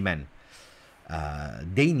works, D-man.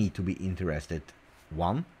 They need to be interested.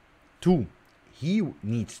 1. 2. He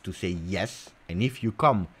needs to say yes, and if you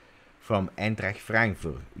come from Eintracht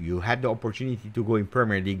Frankfurt, you had the opportunity to go in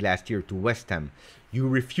Premier League last year to West Ham. You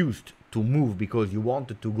refused to move because you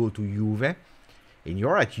wanted to go to Juve, and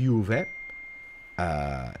you're at Juve,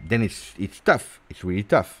 then it's tough. It's really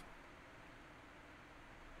tough.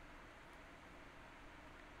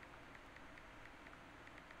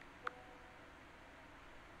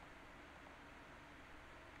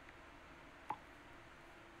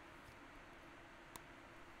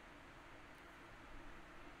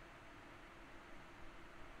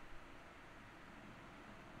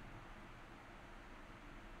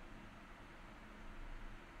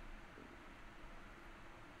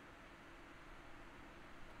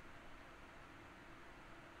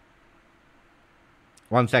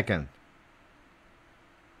 1 second.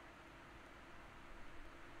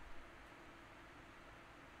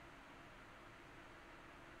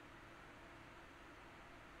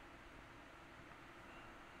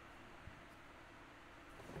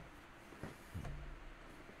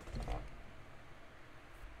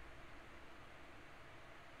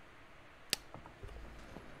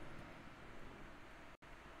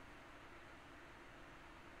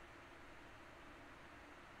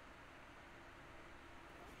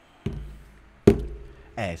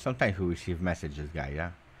 Sometimes we receive messages, guys.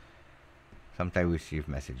 Yeah? Sometimes we receive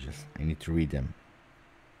messages. I need to read them.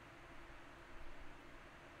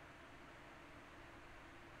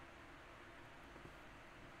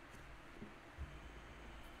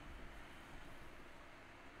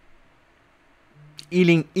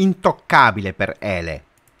 Iling intoccabile per Ele.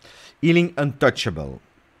 Iling untouchable.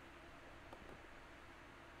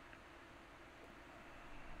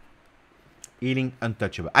 Iling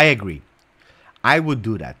untouchable. I agree. I would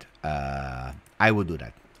do that. I would do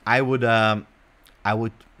that. I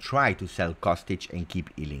would try to sell Kostic and keep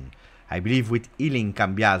Iling. I believe with Iling,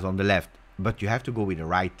 Cambias on the left, but you have to go with the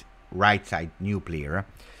right side new player,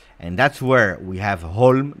 and that's where we have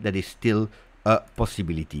Holm. That is still a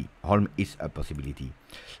possibility. Holm is a possibility.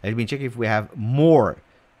 Let me check if we have more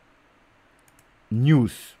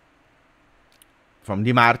news from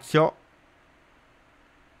Di Marzio.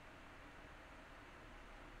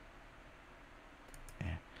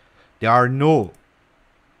 There are no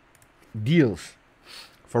deals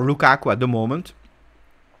for Lukaku at the moment.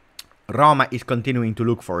 Roma is continuing to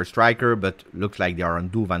look for a striker, but looks like they are on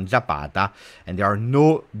Duvan Zapata. And there are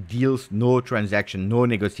no deals, no transaction, no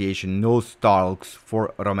negotiation, no talks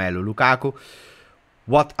for Romelu Lukaku.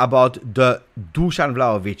 What about the Dusan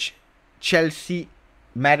Vlahovic Chelsea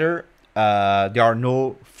matter? There are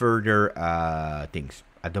no further things.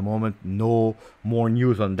 At the moment, no more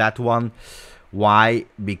news on that one. Why?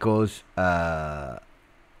 Because they're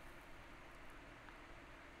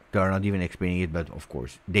not even explaining it, but of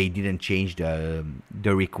course they didn't change the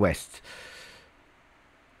request.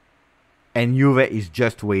 And Juve is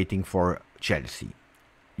just waiting for Chelsea.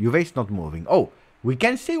 Juve is not moving. Oh, we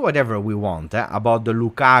can say whatever we want about the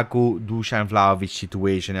Lukaku, Dusan Vlahovic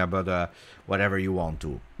situation, about whatever you want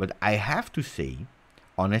to. But I have to say,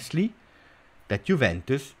 honestly, that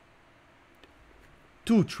Juventus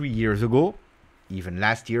 2-3 years ago, even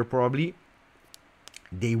last year probably,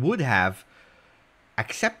 they would have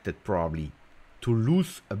accepted probably to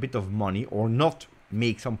lose a bit of money or not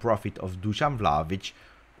make some profit of Dusan Vlahovic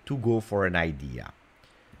to go for an idea.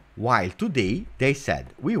 While today they said,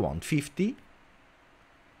 we want 50.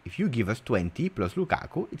 If you give us 20 plus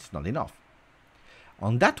Lukaku, it's not enough.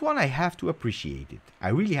 On that one, I have to appreciate it. I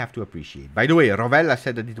really have to appreciate it. By the way, Rovella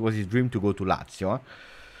said that it was his dream to go to Lazio.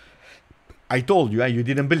 I told you, you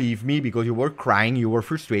didn't believe me because you were crying, you were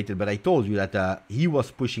frustrated, but I told you that he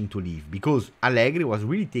was pushing to leave because Allegri was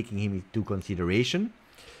really taking him into consideration,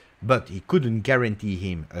 but he couldn't guarantee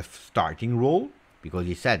him a starting role because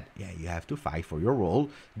he said, yeah, you have to fight for your role.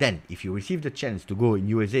 Then, if you receive the chance to go in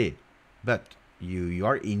USA, but you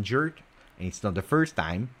are injured, and it's not the first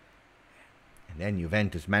time, and then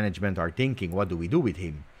Juventus management are thinking, what do we do with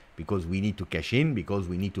him? Because we need to cash in, because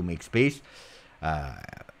we need to make space.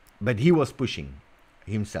 But he was pushing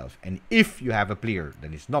himself. And if you have a player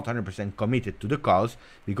that is not 100% committed to the cause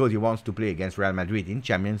because he wants to play against Real Madrid in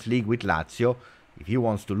Champions League with Lazio, if he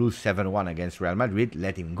wants to lose 7-1 against Real Madrid,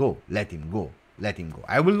 let him go. Let him go. Let him go.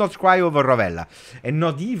 I will not cry over Rovella. And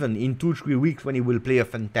not even in 2-3 weeks when he will play a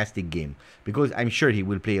fantastic game. Because I'm sure he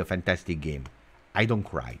will play a fantastic game. I don't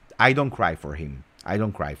cry. I don't cry for him. I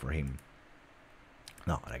don't cry for him.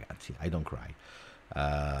 No, ragazzi, I don't cry.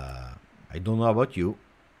 I don't know about you.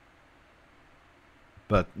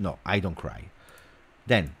 But no, I don't cry.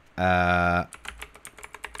 Then,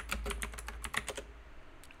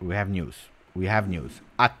 we have news. We have news.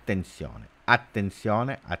 Attenzione.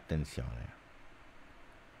 Attenzione. Attenzione.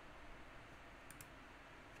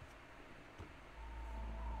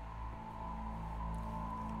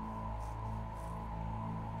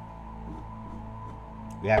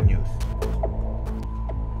 We have news.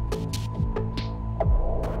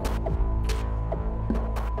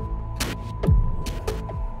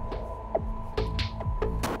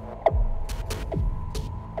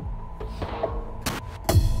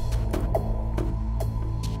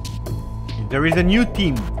 There is a new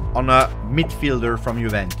team on a midfielder from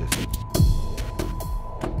Juventus.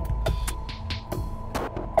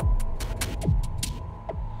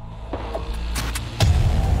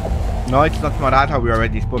 No, it's not Morata. We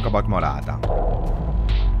already spoke about Morata.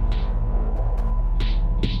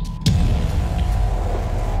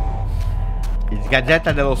 It's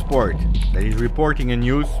Gazzetta dello Sport that is reporting a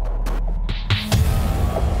news.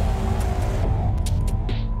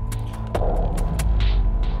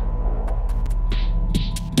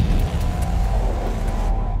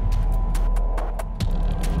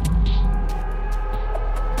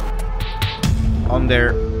 On their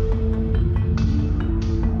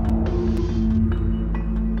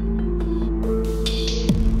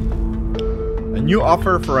a new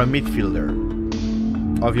offer for a midfielder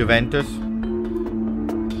of Juventus.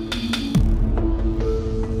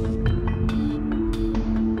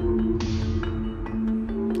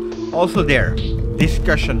 Also there,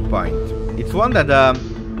 discussion point. It's one that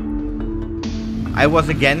I was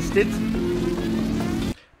against it,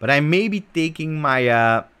 but I may be taking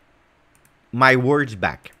my my words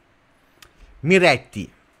back. Miretti.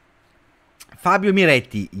 Fabio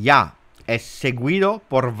Miretti ya es seguido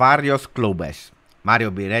por varios clubes. Mario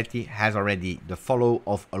Miretti has already the follow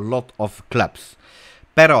of a lot of clubs.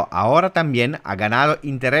 Pero ahora también ha ganado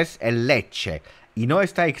interés el Lecce y no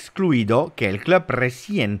está excluido que el club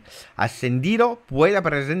recién ascendido pueda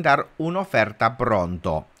presentar una oferta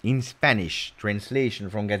pronto. In Spanish, translation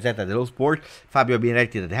from Gazzetta dello Sport, Fabio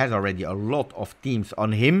Miretti that has already a lot of teams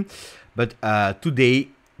on him, but today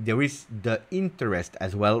there is the interest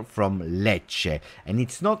as well from Lecce, and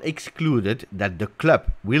it's not excluded that the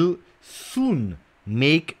club will soon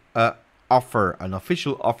make an offer, an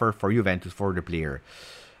official offer for Juventus for the player.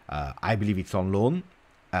 I believe it's on loan.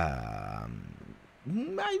 I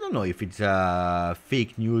don't know if it's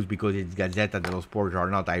fake news because it's Gazzetta dello Sport or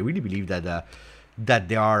not. I really believe that that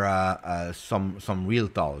there are some real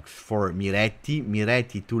talks for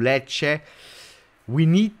Miretti to Lecce. We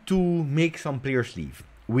need to make some players leave.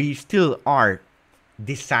 We still are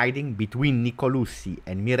deciding between Nicolussi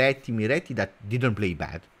and Miretti. Miretti that didn't play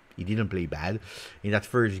bad. He didn't play bad in that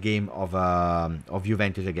first game of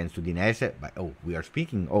Juventus against Udinese. But we are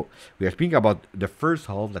speaking about the first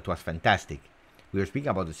half that was fantastic. We are speaking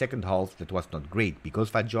about the second half that was not great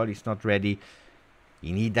because Fagioli is not ready.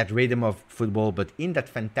 You need that rhythm of football. But in that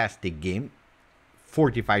fantastic game,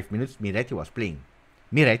 45 minutes, Miretti was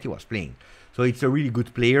playing. So it's a really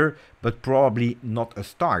good player, but probably not a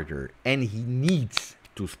starter. And he needs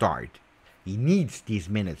to start. He needs these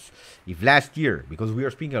minutes. If last year, because we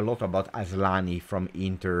are speaking a lot about Aslani from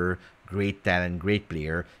Inter, great talent, great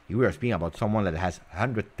player. We are speaking about someone that has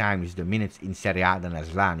 100 times the minutes in Serie A than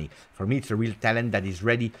Aslani. For me, it's a real talent that is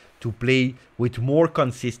ready to play with more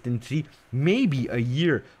consistency. Maybe a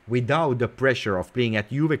year without the pressure of playing at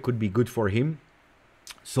Juve could be good for him.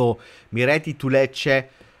 So, Miretti to Lecce,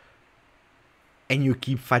 and you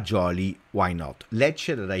keep Fagioli, why not?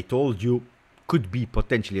 Lecce, that I told you, could be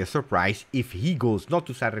potentially a surprise if he goes not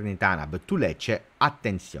to Salernitana but to Lecce.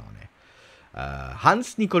 Attenzione.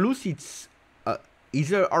 Hans Nicolussi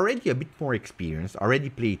is already a bit more experienced, already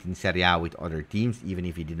played in Serie A with other teams, even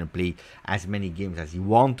if he didn't play as many games as he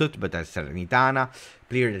wanted, but as Salernitana,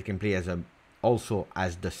 player that can play as also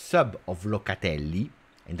as the sub of Locatelli,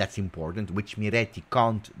 and that's important, which Miretti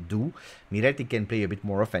can't do. Miretti can play a bit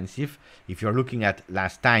more offensive. If you're looking at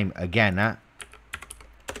last time, again,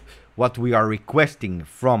 what we are requesting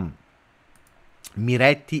from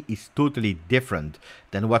Miretti is totally different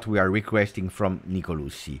than what we are requesting from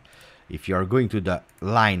Nicolussi. If you are going to the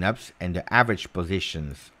lineups and the average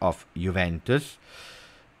positions of Juventus,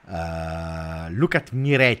 look at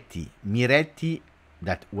Miretti. Miretti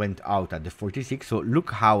that went out at the 46. So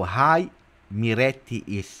look how high Miretti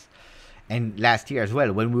is. And last year as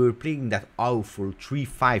well, when we were playing that awful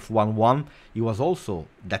 3-5-1-1, he was also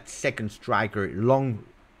that second striker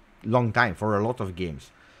long time for a lot of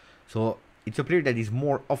games. So it's a player that is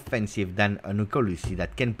more offensive than a Nicolussi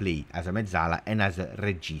that can play as a mezzala and as a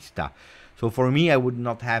regista. So for me, I would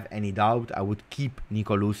not have any doubt. I would keep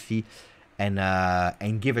Nicolussi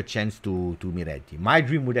and give a chance to Miretti. My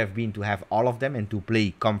dream would have been to have all of them and to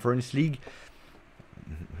play Conference League.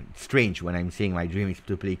 Strange when I'm saying my dream is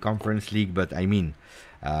to play Conference League, but I mean,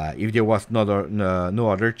 if there was no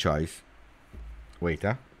other choice. Wait,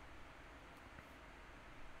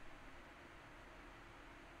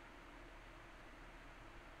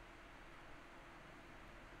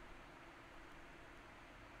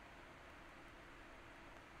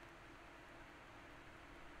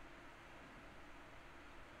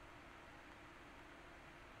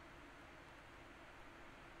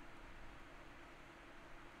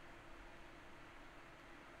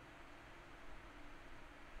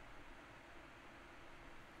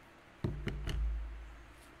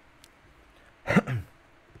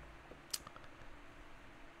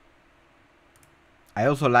 I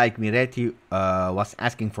also like Miretti was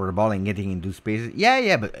asking for the ball and getting into spaces.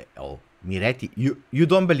 Yeah, but Miretti, you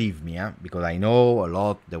don't believe me, because I know a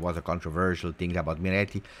lot. There was a controversial thing about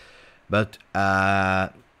Miretti, but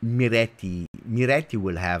Miretti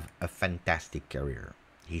will have a fantastic career.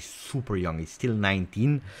 He's super young. He's still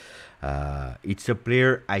 19. It's a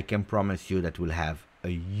player I can promise you that will have a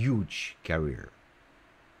huge career.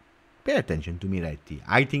 Pay attention to Miretti.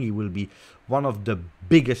 I think he will be one of the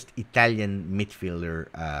biggest Italian midfielder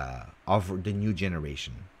of the new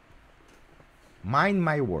generation. Mind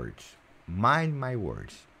my words. Mind my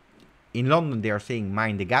words. In London, they are saying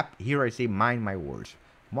mind the gap. Here I say mind my words.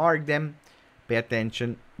 Mark them. Pay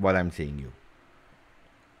attention what I'm saying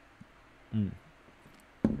you.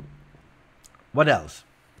 What else?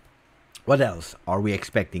 What else are we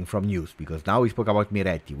expecting from news? Because now we spoke about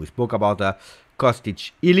Miretti. We spoke about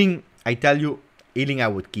Kostic. Iling, I tell you, Iling, I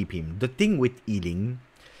would keep him. The thing with Iling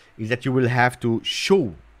is that you will have to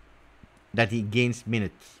show that he gains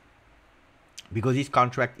minutes, because his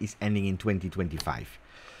contract is ending in 2025.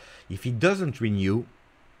 If he doesn't renew,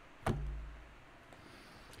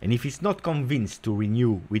 and if he's not convinced to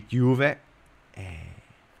renew with Juve,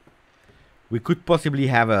 we could possibly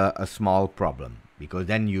have a small problem, because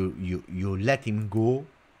then you let him go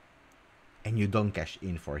and you don't cash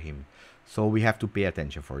in for him. So we have to pay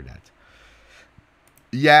attention for that.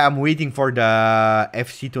 Yeah, I'm waiting for the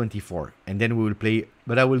FC24, and then we will play,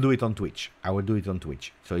 but I will do it on Twitch. I will do it on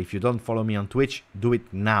Twitch. So if you don't follow me on Twitch, do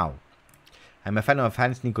it now. I'm a fan of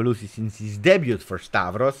Hans Nicolosi since his debut for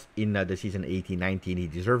Stavros in the season 18-19. He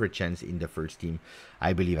deserved a chance in the first team,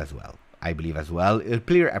 I believe as well. I believe as well. A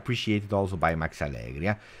player appreciated also by Max Allegri.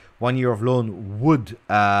 Yeah? 1 year of loan would,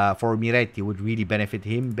 for Miretti, would really benefit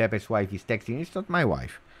him. Bebe's wife is texting. It's not my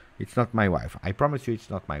wife. It's not my wife. I promise you it's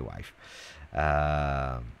not my wife.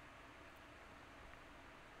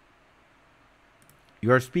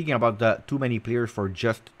 You are speaking about the too many players for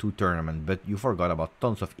just 2 tournaments, but you forgot about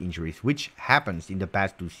tons of injuries, which happens in the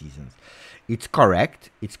past 2 seasons. It's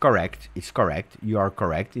correct. It's correct. It's correct. You are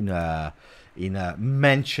correct in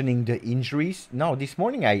mentioning the injuries. No, this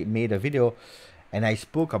morning I made a video and I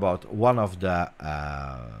spoke about one of the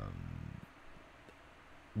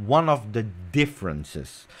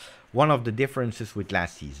differences with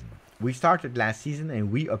last season. We started last season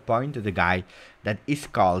and we appointed a guy that is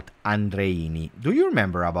called Andreini. Do you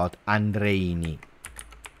remember about Andreini?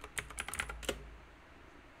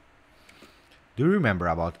 Do you remember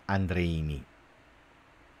about Andreini?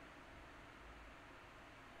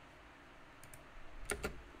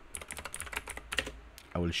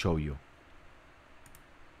 I will show you.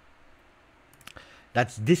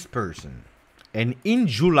 That's this person. And in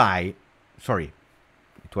July, sorry,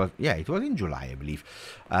 it was in July, I believe.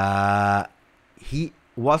 He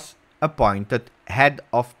was appointed head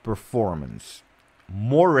of performance.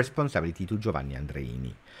 More responsibility to Giovanni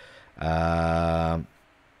Andreini.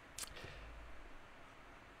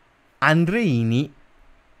 Andreini,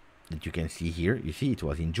 that you can see here, you see it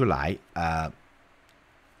was in July,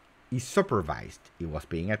 he supervised. He was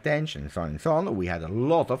paying attention, and so on and so on. We had a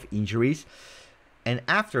lot of injuries. And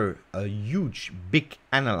after a huge, big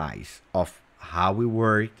analysis of how we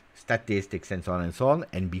worked, statistics, and so on,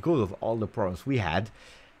 and because of all the problems we had,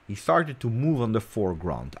 he started to move on the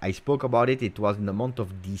foreground. I spoke about it. It was in the month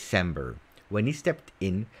of December when he stepped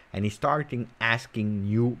in and he started asking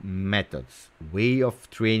new methods, way of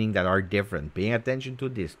training that are different, paying attention to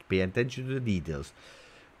this, paying attention to the details.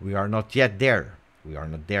 We are not yet there. We are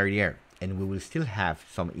not there yet. And we will still have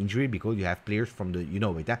some injury because you have players from the,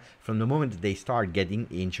 from the moment they start getting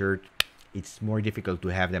injured, it's more difficult to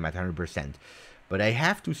have them at 100%. But I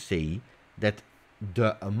have to say that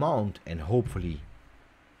the amount, and hopefully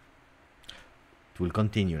it will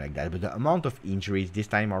continue like that, but the amount of injuries this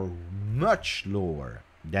time are much lower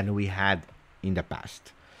than we had in the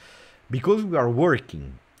past. Because we are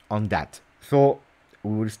working on that. So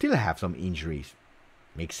we will still have some injuries.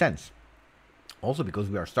 Makes sense. Also because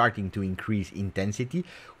we are starting to increase intensity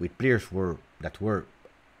with players that were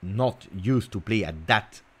not used to play at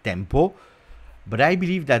that tempo. But I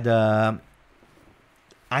believe that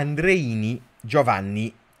Andreini,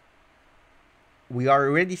 Giovanni, we are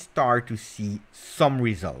already start to see some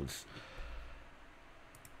results.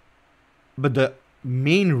 But the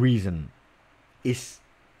main reason is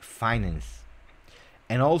finance.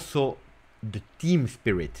 And also the team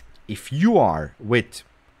spirit. If you are with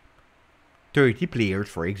 30 players,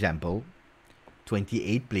 for example,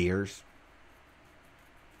 28 players,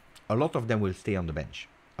 a lot of them will stay on the bench.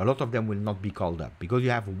 A lot of them will not be called up because you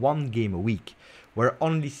have one game a week where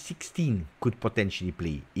only 16 could potentially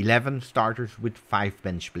play. 11 starters with 5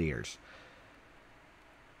 bench players.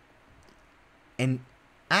 And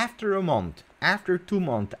after a month, after 2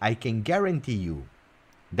 months, I can guarantee you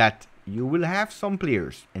that you will have some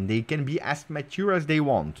players, and they can be as mature as they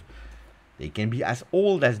want. They can be as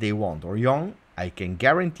old as they want or young. I can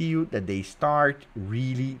guarantee you that they start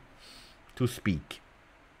really to speak.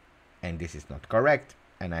 And this is not correct.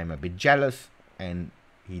 And I'm a bit jealous. And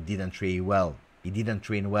he didn't train well. He didn't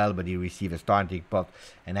train well, but he received a starting spot.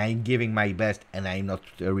 And I'm giving my best, and I'm not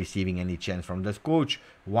receiving any chance from this coach.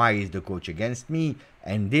 Why is the coach against me?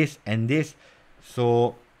 And this and this.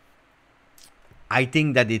 So I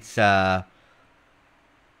think that it's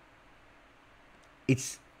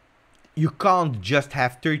you can't just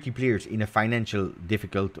have 30 players in a financial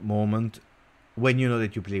difficult moment when you know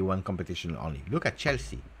that you play one competition only. Look at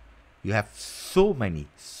Chelsea. You have so many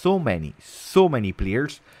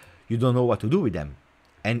players. You don't know what to do with them.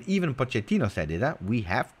 And even Pochettino said it, we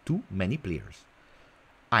have too many players.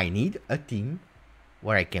 I need a team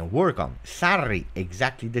where I can work on. Sarri,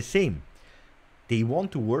 exactly the same. They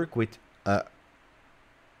want to work with a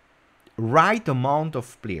right amount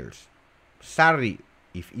of players. Sarri,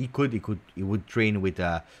 if he would train with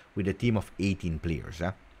a team of 18 players.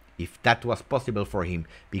 If that was possible for him,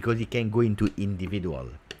 because he can go into individual.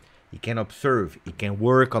 He can observe, he can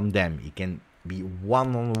work on them, he can be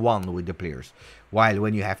one-on-one with the players. While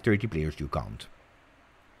when you have 30 players, you can't.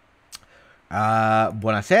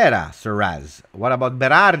 Buonasera, Sir Raz. What about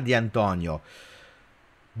Berardi, Antonio?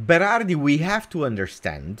 Berardi, we have to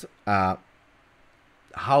understand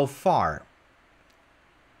how far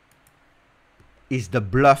is the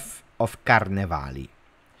bluff of Carnevali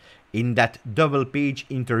in that double-page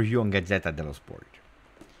interview on Gazzetta dello Sport.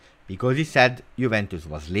 Because he said Juventus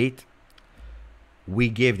was late. We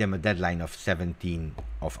gave them a deadline of 17th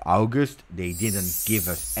of August. They didn't give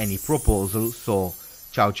us any proposal. So,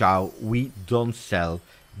 ciao, we don't sell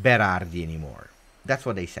Berardi anymore. That's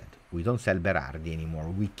what they said. We don't sell Berardi anymore.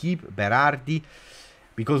 We keep Berardi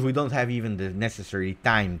because we don't have even the necessary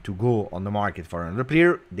time to go on the market for another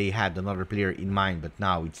player. They had another player in mind, but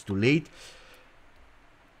now it's too late.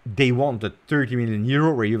 They wanted 30 million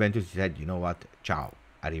euro, where Juventus said, you know what, ciao.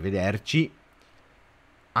 Arrivederci.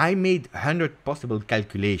 I made 100 possible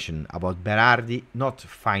calculation about Berardi, not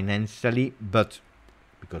financially, but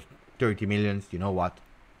because 30 millions, you know what,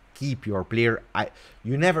 keep your player.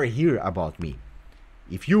 You never hear about me.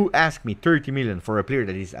 If you ask me 30 million for a player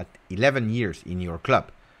that is at 11 years in your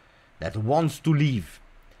club, that wants to leave,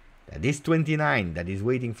 that is 29, that is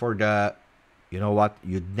waiting for the, you know what,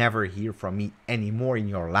 you'd never hear from me anymore in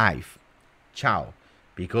your life. Ciao.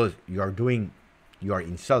 Because you are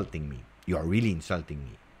insulting me. You are really insulting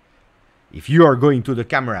me. If you are going to the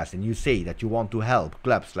cameras and you say that you want to help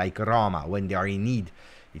clubs like Roma when they are in need,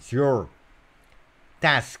 it's your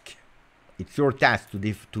task. It's your task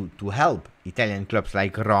to help Italian clubs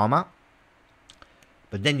like Roma.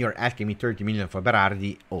 But then you're asking me 30 million for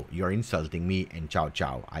Berardi. Oh, you're insulting me, and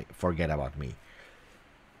ciao. I forget about me.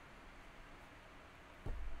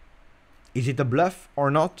 Is it a bluff or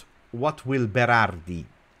not? What will Berardi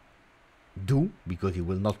do? Because he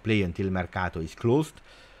will not play until Mercato is closed.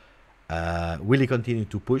 Will he continue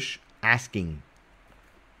to push, asking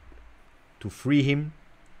to free him?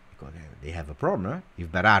 Because they have a problem. If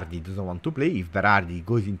Berardi doesn't want to play, if Berardi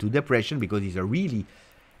goes into depression because he's a really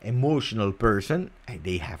emotional person,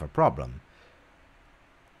 they have a problem.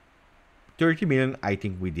 30 million, I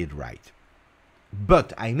think we did right.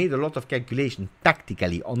 But I made a lot of calculation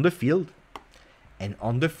tactically on the field. And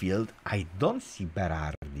on the field, I don't see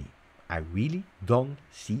Berardi. I really don't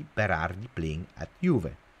see Berardi playing at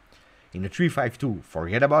Juve. In a 3-5-2,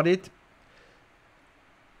 forget about it.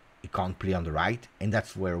 He can't play on the right, and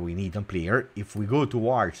that's where we need a player. If we go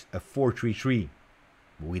towards a 4-3-3,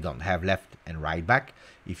 we don't have left and right back.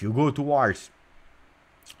 If you go towards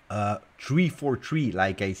 3-4-3,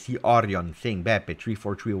 like I see Orion saying, Beppe,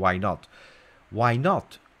 3-4-3, why not? Why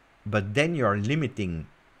not? But then you're limiting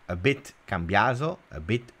a bit Cambiaso, a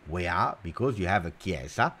bit Weah, because you have a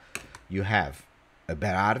Chiesa, you have a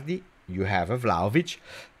Berardi, you have a Vlahovic,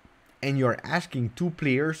 and you're asking two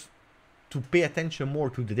players to pay attention more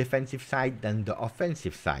to the defensive side than the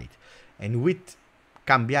offensive side. And with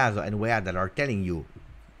Cambiaso and Weah that are telling you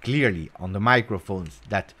clearly on the microphones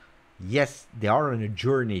that yes, they are on a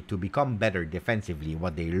journey to become better defensively,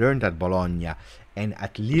 what they learned at Bologna and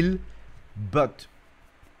at Lille, but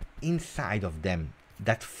inside of them,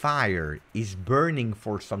 that fire is burning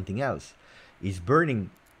for something else, is burning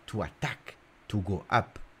to attack, to go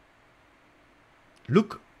up.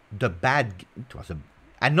 Look, it was an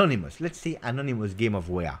anonymous, let's say anonymous game of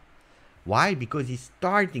Weah. Why? Because he's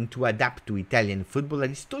starting to adapt to Italian football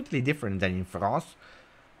that is totally different than in France.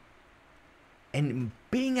 and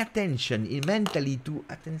paying attention mentally to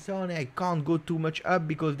attenzione, I can't go too much up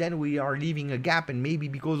because then we are leaving a gap and maybe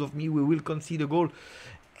because of me we will concede a goal.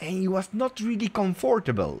 And he was not really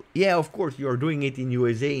comfortable. Yeah, of course, you're doing it in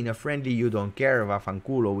USA, in a friendly, you don't care,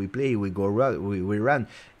 vaffanculo, we play, we go run, we run.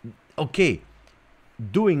 Okay,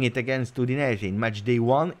 doing it against Udinese in match day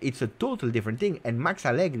 1, it's a total different thing. And Max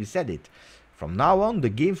Allegri said it. From now on, the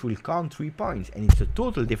games will count 3 points. And it's a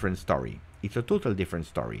total different story. It's a total different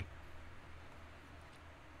story.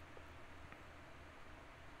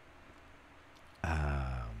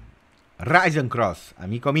 Rise and Cross,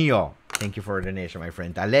 amico mio. Thank you for the donation, my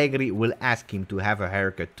friend. Allegri will ask him to have a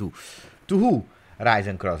haircut too. To who? Rise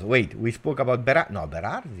and Cross. Wait, we spoke about Berardi. No,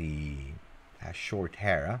 Berardi has short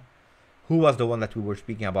hair. Huh? Who was the one that we were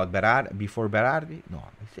speaking about? Berardi? Before Berardi? No,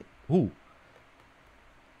 who?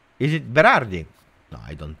 Is it Berardi? No,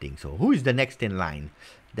 I don't think so. Who is the next in line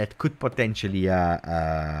that could potentially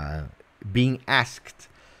being asked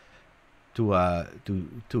to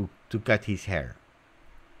cut his hair?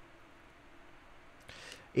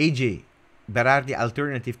 AJ, Berardi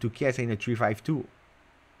alternative to Chiesa in a 3-5-2.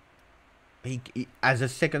 As a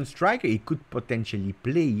second striker, he could potentially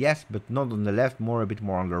play, yes, but not on the left, a bit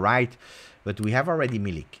more on the right. But we have already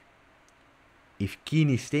Milik. If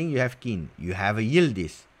Keane is staying, you have Keane. You have a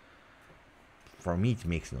Yildiz. For me, it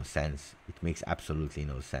makes no sense. It makes absolutely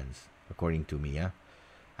no sense, according to me.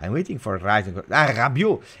 I'm waiting for Rising.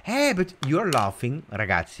 Rabiot. Hey, but you're laughing,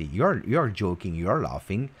 ragazzi. You're joking. You're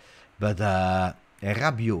laughing. But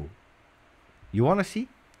Rabiot. You wanna see?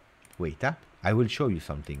 Wait, I will show you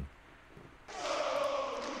something.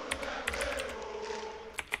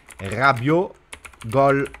 Rabiot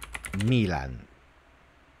goal Milan.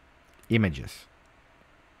 Images.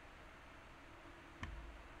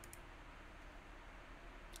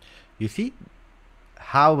 You see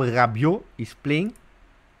how Rabiot is playing?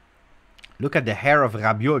 Look at the hair of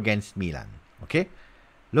Rabiot against Milan. Okay?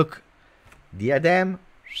 Look. Diadem.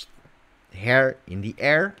 Hair in the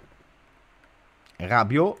air.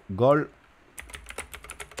 Rabiot, goal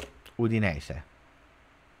Udinese.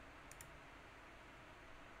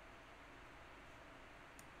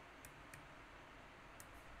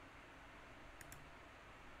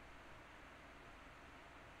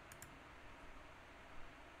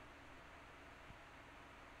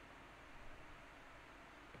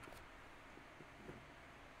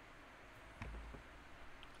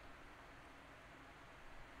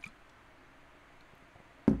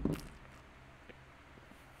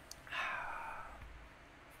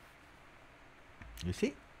 You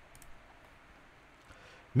see?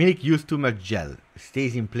 Milik used too much gel.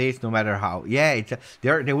 Stays in place no matter how. Yeah,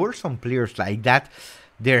 there were some players like that.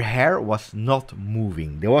 Their hair was not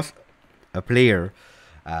moving. There was a player,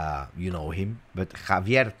 you know him, but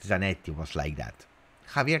Javier Zanetti was like that.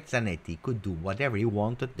 Javier Zanetti could do whatever he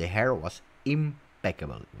wanted. The hair was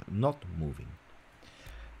impeccable, not moving.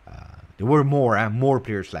 There were more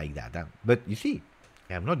players like that. But you see,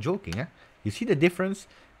 I'm not joking. You see the difference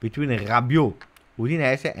between Rabiot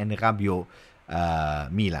Udinese and Rabiot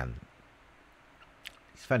Milan.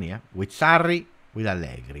 It's funny, with Sarri, with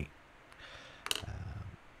Allegri.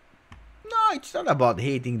 No, it's not about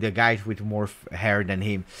hating the guys with more hair than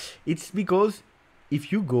him. It's because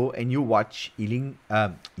if you go and you watch Iling,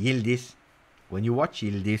 Yildiz, when you watch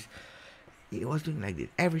Yildiz, he was doing like this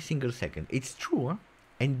every single second. It's true,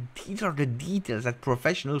 and these are the details that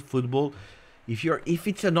professional football. If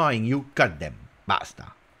it's annoying, you cut them.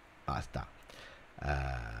 Basta.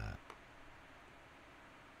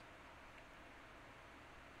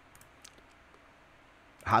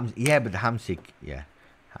 Yeah, but Hamsik, yeah.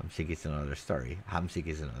 Hamsik is another story.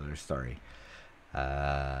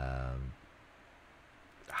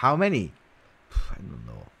 How many? I don't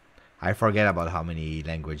know. I forget about how many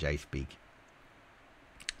language I speak.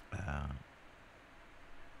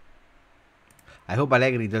 I hope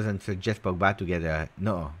Allegri doesn't suggest Pogba to get a...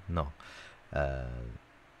 No.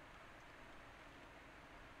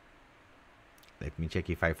 Let me check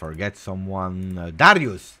if I forget someone.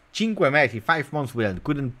 Darius, 5 mesi, 5 months with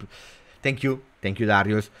couldn't. Thank you,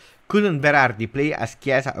 Darius. Couldn't Berardi play as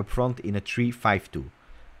Chiesa up front in a 3-5-2?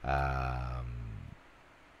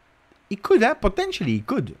 He could, potentially he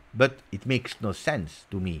could, but it makes no sense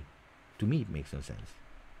to me. To me, it makes no sense.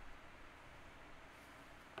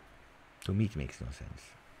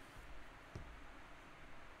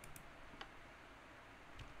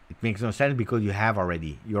 It makes no sense because you have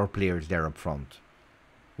already your players there up front.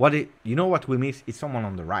 You know what we miss? It's someone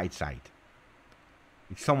on the right side.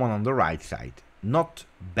 Not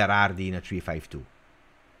Berardi in a 3-5-2.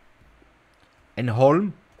 And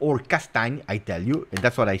Holm or Castagne, I tell you, and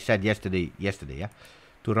that's what I said yesterday, yeah.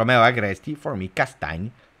 to Romeo Agresti, for me,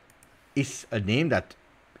 Castagne is a name that,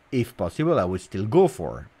 if possible, I would still go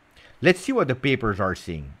for. Let's see what the papers are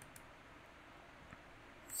saying.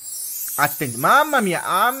 Mamma mia,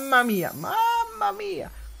 mamma mia, mamma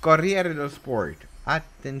mia. Corriere dello Sport.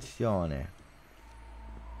 Attenzione.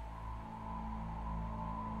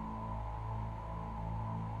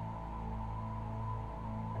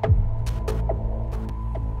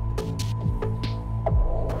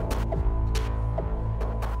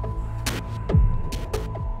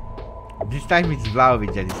 This time it's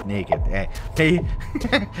Vlahovic that is naked.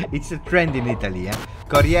 It's a trend in Italy.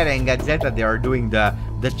 Corriere and Gazzetta, they are doing the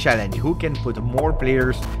challenge. Who can put more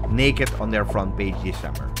players naked on their front page this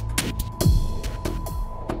summer?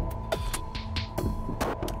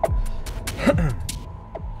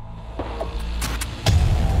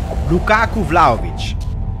 Lukaku Vlahovic.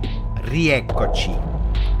 Rieccoci.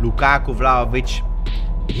 Lukaku Vlahovic.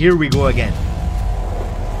 Here we go again.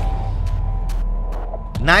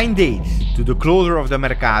 9 days to the closure of the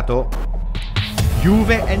Mercato,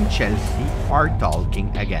 Juve and Chelsea are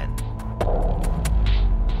talking again.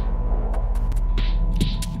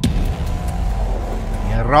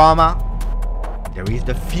 In Roma, there is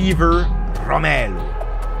the fever Romelu.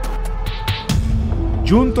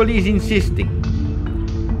 Giuntoli is insisting.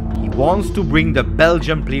 He wants to bring the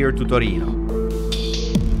Belgian player to Torino.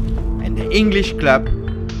 And the English club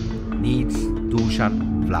needs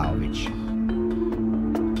Dusan Vlahovic.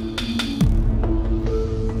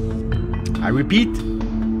 I repeat,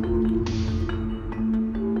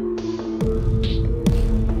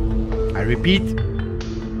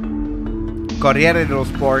 Corriere dello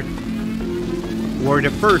Sport were the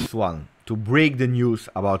first one to break the news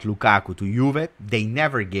about Lukaku to Juve. They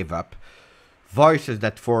never gave up. Voices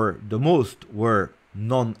that for the most were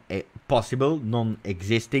non-possible,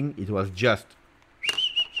 non-existing. It was just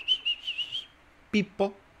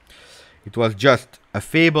Pippo. It was just a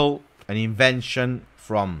fable, an invention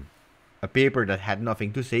from a paper that had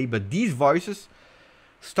nothing to say, but these voices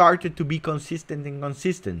started to be consistent and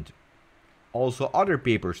consistent. Also, other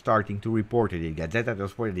papers starting to report it. Gazzetta dello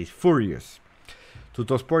Sport is furious.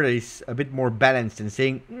 Tuttosport is a bit more balanced and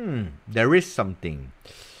saying, there is something.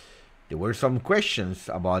 There were some questions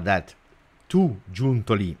about that to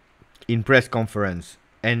Giuntoli in press conference,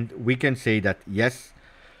 and we can say that yes,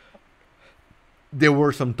 there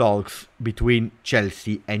were some talks between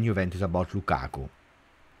Chelsea and Juventus about Lukaku.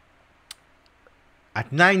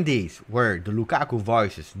 At 9 days, where the Lukaku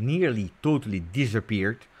voices nearly totally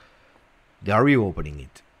disappeared, they are reopening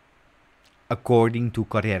it, according to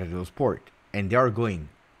Corriere dello Sport. And they are going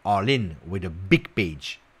all in with a big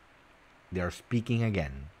page. They are speaking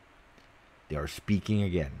again. They are speaking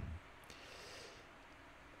again.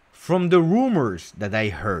 From the rumors that I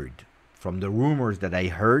heard,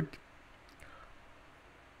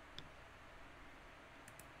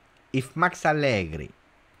 if Max Allegri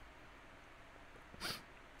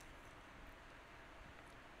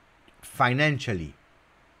financially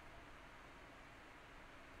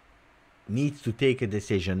needs to take a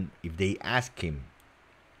decision, if they ask him,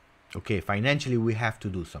 okay, financially we have to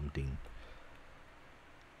do something,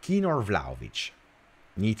 Keane or Vlahovic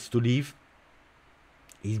needs to leave,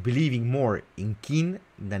 he's believing more in Keane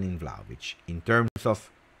than in Vlahovic in terms of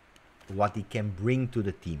what he can bring to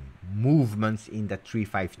the team, movements in that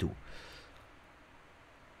 3-5-2.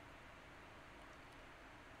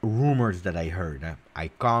 Rumors that I heard. I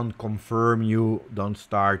can't confirm you. Don't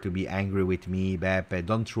start to be angry with me, Beppe.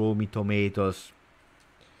 Don't throw me tomatoes.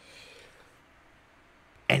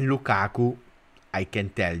 And Lukaku, I can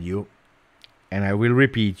tell you, and I will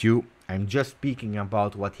repeat you, I'm just speaking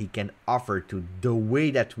about what he can offer to the way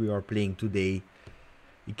that we are playing today.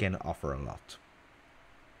 He can offer a lot.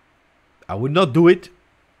 I would not do it.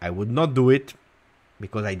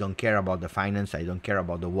 Because I don't care about the finance, I don't care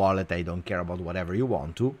about the wallet, I don't care about whatever you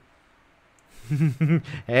want to.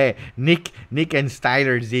 Hey, Nick and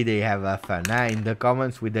Styler Z, they have fun in the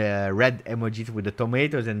comments with the red emojis with the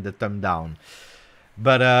tomatoes and the thumb down.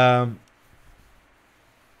 But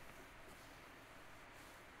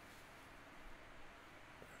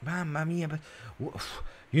mamma mia, but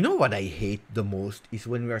you know what I hate the most is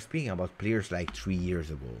when we are speaking about players like 3 years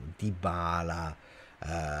ago, Dybala.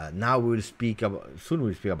 Now we'll speak about, soon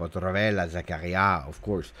we'll speak about Rovella, Zakaria, of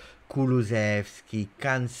course, Kulusevski,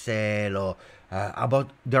 Cancelo.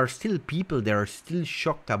 There are still people that are still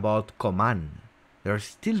shocked about Coman. There are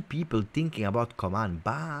still people thinking about Coman.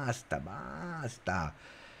 Basta.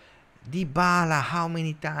 Dybala, how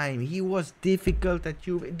many times? He was difficult at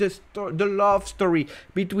Juve. The love story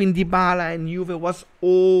between Dybala and Juve was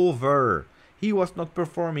over. He was not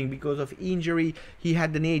performing because of injury. He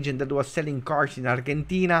had an agent that was selling cars in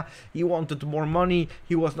Argentina. He wanted more money.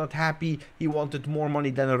 He was not happy. He wanted more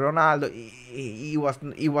money than Ronaldo. He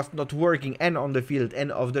was not working, and on the field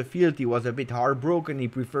and off the field he was a bit heartbroken. He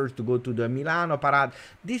prefers to go to the Milano Parade.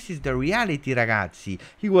 This is the reality, ragazzi.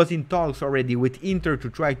 He was in talks already with Inter to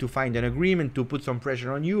try to find an agreement to put some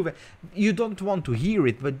pressure on Juve. You don't want to hear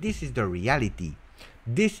it, but this is the reality.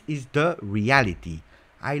 This is the reality.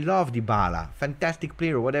 I love Dybala, fantastic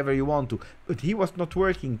player, whatever you want to, but he was not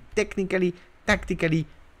working technically, tactically,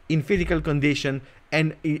 in physical condition,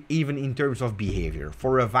 and even in terms of behavior.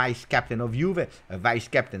 For a vice captain of Juve, a vice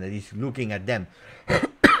captain that is looking at them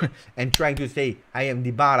and trying to say, I am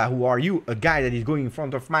Dybala, who are you? A guy that is going in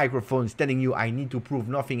front of microphones telling you, I need to prove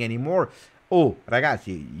nothing anymore. Oh,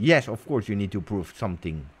 ragazzi, yes, of course you need to prove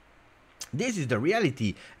something. This is the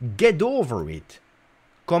reality. Get over it.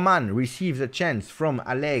 Coman receives a chance from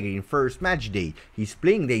Allegri in first match day. He's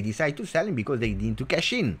playing, they decide to sell him because they need to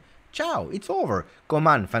cash in. Ciao, it's over.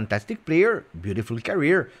 Coman, fantastic player, beautiful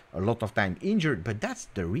career, a lot of time injured, but that's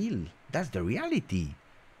the reality.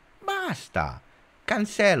 Basta.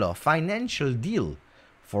 Cancelo, financial deal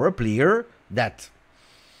for a player that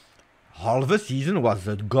half a season was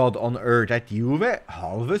a god on earth at Juve,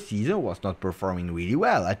 half a season was not performing really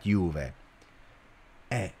well at Juve.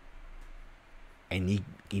 And he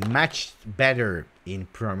matched better in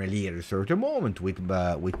Premier League at a certain moment with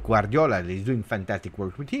Guardiola. He's doing fantastic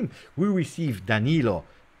work with him. We received Danilo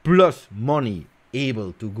plus money,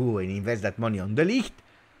 able to go and invest that money on the league.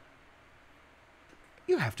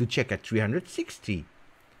 You have to check at 360.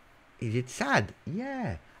 Is it sad?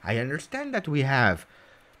 Yeah, I understand that we have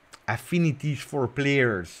affinities for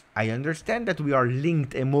players. I understand that we are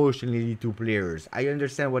linked emotionally to players. I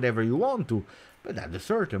understand whatever you want to. But at a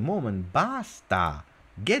certain moment, basta.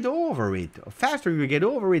 Get over it. The faster you get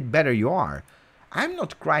over it, better you are. I'm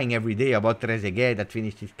not crying every day about Trezeguet that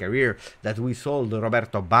finished his career, that we sold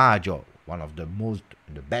Roberto Baggio, one of the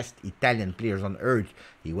best Italian players on earth.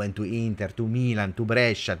 He went to Inter, to Milan, to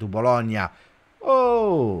Brescia, to Bologna.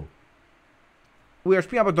 Oh! We are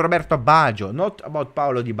speaking about Roberto Baggio, not about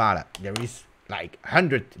Paulo Dybala. There is like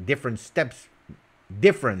 100 different steps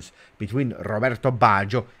difference between Roberto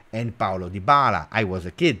Baggio and Paulo Dybala. I was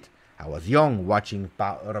a kid. I was young watching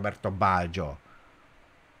Roberto Baggio.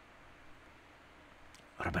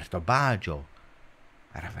 Roberto Baggio,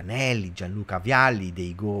 Ravanelli, Gianluca Vialli,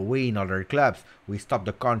 they go away in other clubs. We stopped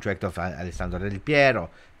the contract of Alessandro Del Piero,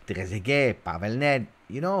 Trezeguet, Pavel Ned,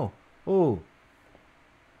 you know. Oh.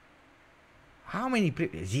 How many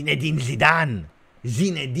players? Zinedine Zidane.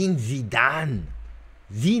 Zinedine Zidane.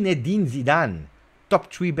 Zinedine Zidane.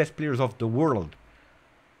 Top 3 best players of the world.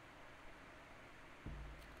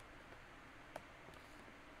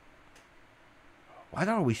 What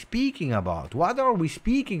are we speaking about? What are we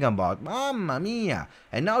speaking about? Mamma mia.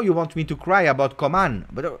 And now you want me to cry about Coman.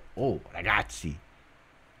 But, oh, ragazzi.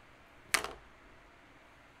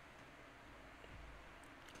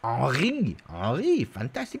 Henry,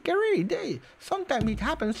 fantastic career. Sometimes it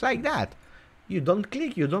happens like that. You don't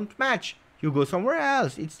click, you don't match. You go somewhere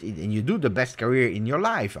else. And you do the best career in your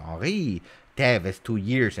life. Henry. Tevez 2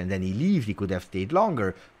 years and then he leaves. He could have stayed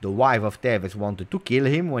longer. The wife of Tevez wanted to kill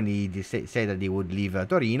him when he said that he would leave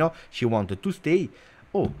Torino. She wanted to stay.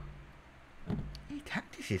 Oh,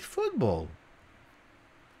 this is football.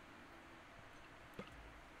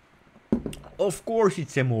 Of course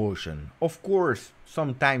it's emotion. Of course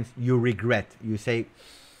sometimes you regret. You say,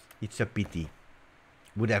 it's a pity.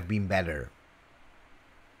 Would have been better.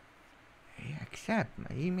 I accept.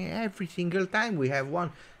 Every single time we have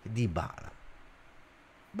one. Dybala.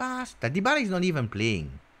 Basta. Dybala is not even playing.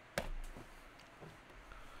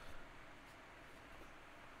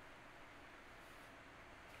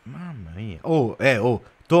 Mamma mia. Oh,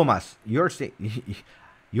 Thomas, you're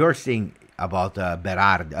saying about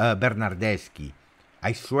Bernardeschi.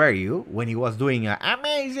 I swear you, when he was doing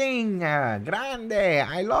amazing, grande,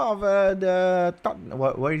 I love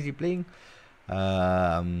where is he playing?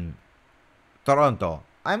 Toronto.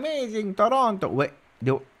 Amazing, Toronto.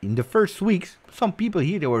 In the first weeks, some people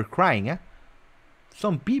here, they were crying,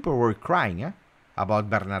 Some people were crying, about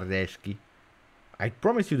Bernardeschi. I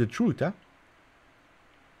promise you the truth,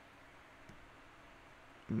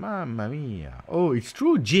 Mamma mia. Oh, it's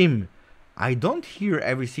true, Jim. I don't hear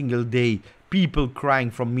every single day people crying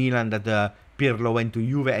from Milan that Pirlo went to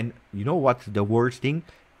Juve. And you know what's the worst thing?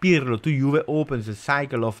 Pirlo to Juve opens a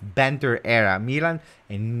cycle of banter era Milan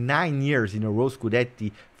and 9 years in a row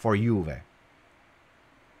Scudetti for Juve.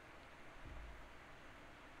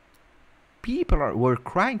 People were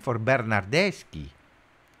crying for Bernardeschi.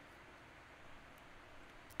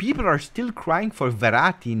 People are still crying for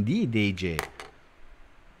Verratti indeed, AJ.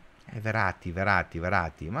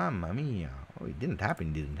 Verratti. Mamma mia. Oh, it didn't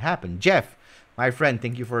happen. Jeff, my friend,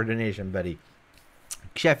 thank you for the donation, buddy.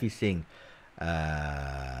 Jeff is saying,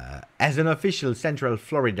 as an official Central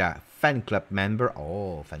Florida fan club member,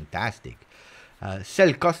 oh, fantastic.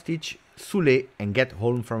 Sell Kostic, Sule, and get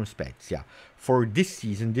Holm from Spezia. For this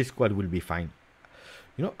season, this squad will be fine.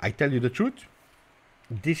 You know, I tell you the truth,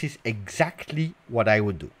 this is exactly what I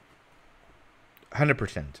would do.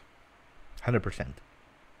 100%.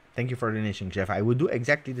 Thank you for the donation, Jeff. I would do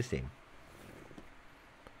exactly the same.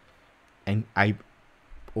 And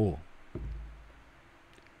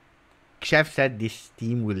Chef said this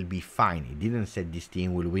team will be fine. He didn't say this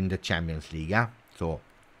team will win the Champions League. Yeah? So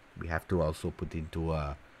we have to also put into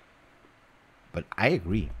but I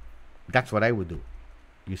agree. That's what I would do.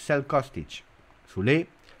 You sell Kostic, Sule,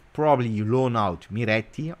 probably you loan out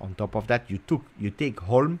Miretti. On top of that, you take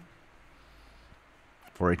Holm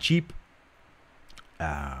for a cheap.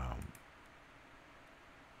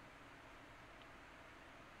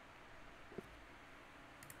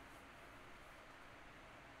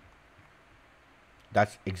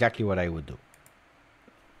 That's exactly what I would do.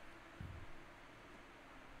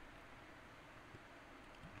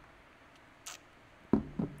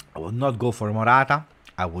 I would not go for Morata.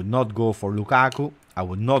 I would not go for Lukaku. I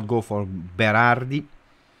would not go for Berardi.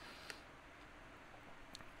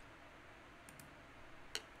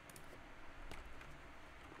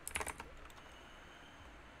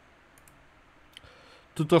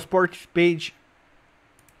 Tuttosport's page.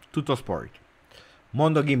 Tuttosport.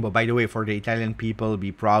 Mondo Gimbo, by the way, for the Italian people,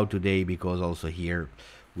 be proud today because also here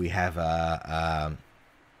we have a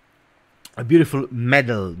beautiful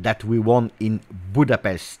medal that we won in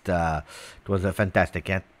Budapest. It was a fantastic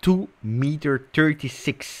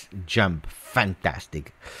 2.36 m jump.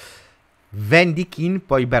 Fantastic. Vendi Keane,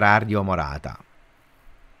 poi Berardi o Morata.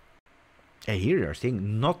 And here they are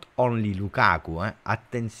saying not only Lukaku,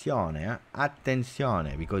 attenzione,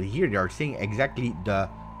 because here they are saying exactly the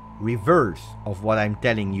reverse of what I'm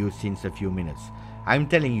telling you since a few minutes. I'm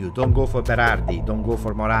telling you, don't go for Berardi, don't go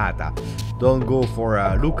for Morata, don't go for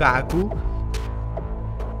Lukaku.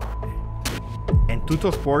 And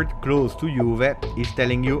Tuttosport, close to Juve, is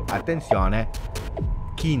telling you, attenzione,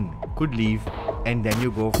 Keane could leave, and then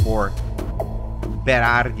you go for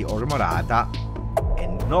Berardi or Morata,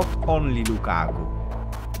 and not only Lukaku.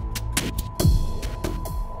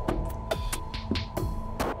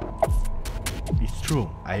 It's true,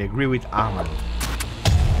 I agree with Ahmad.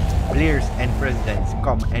 Players and presidents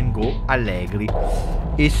come and go, Allegri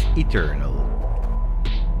is eternal.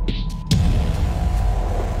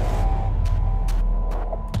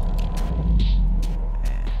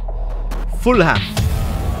 Fulham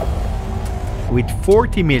with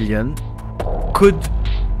 40 million could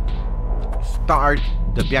start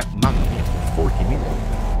the 40 million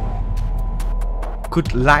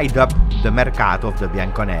could light up the Mercato of the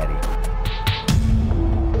Bianconeri.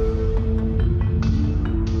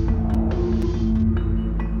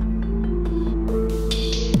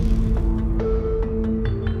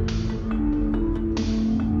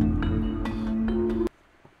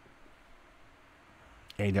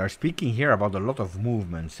 They are speaking here about a lot of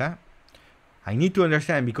movements. I need to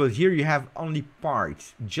understand, because here you have only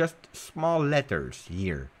parts, just small letters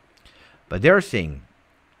here. But they're saying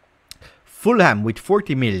Fulham with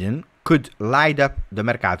 40 million could light up the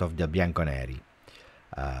Mercato of the Bianconeri.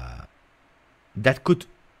 That could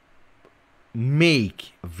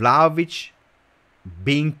make Vlahovic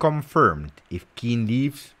being confirmed. If Keane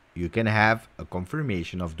leaves, you can have a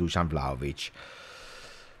confirmation of Dusan Vlahovic.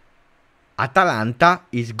 Atalanta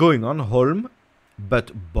is going on Holm,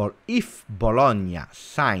 but if Bologna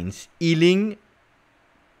signs Iling, ...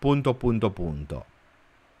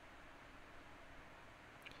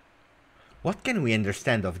 What can we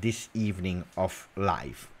understand of this evening of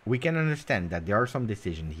live? We can understand that there are some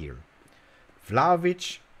decisions here.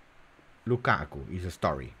 Vlahovic, Lukaku is a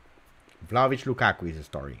story. Vlahovic, Lukaku is a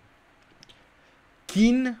story.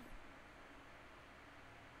 Keane.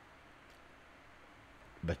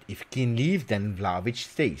 But if Keane leaves, then Vlahovic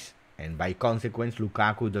stays. And by consequence,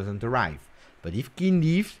 Lukaku doesn't arrive. But if Keane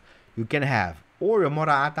leaves, you can have or a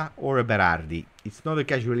Morata or a Berardi. It's not a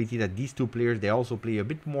casualty that these two players, they also play a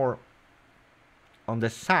bit more on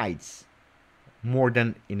the sides, more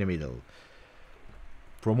than in the middle.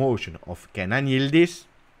 Promotion of Kenan Yildiz,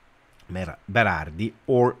 Berardi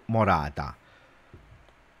or Morata.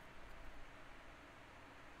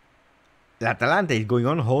 L'Atalanta is going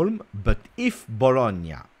on home, but if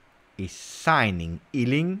Bologna is signing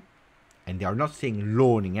Iling, and they are not saying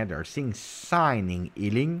loaning, they are saying signing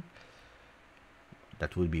Iling,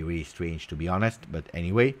 That would be really strange, to be honest. But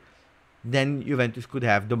anyway, then Juventus could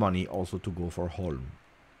have the money also to go for Holm.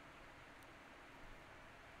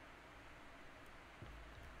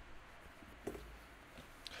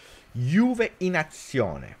 Juve in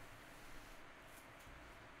azione.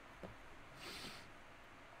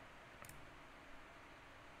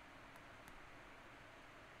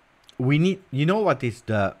 We need, you know what is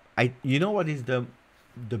the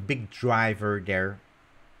big driver there?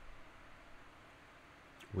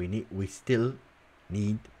 We still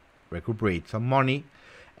need recuperate some money,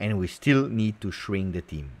 and we still need to shrink the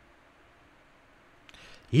team.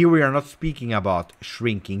 Here we are not speaking about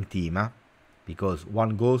shrinking team, because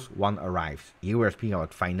one goes, one arrives. Here we are speaking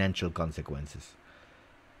about financial consequences.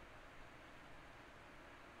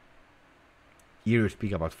 Here we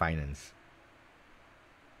speak about finance.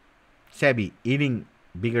 Sebi, Iling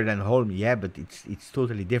bigger than Holm, yeah, but it's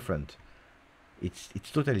totally different. It's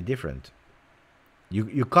totally different.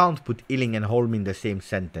 You can't put Iling and Holm in the same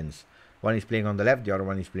sentence. One is playing on the left, the other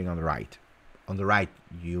one is playing on the right. On the right,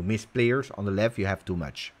 you miss players. On the left, you have too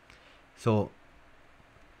much. So,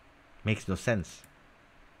 makes no sense.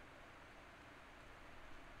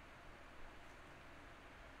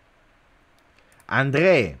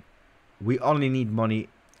 Andre, we only need money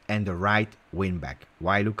and the right win back.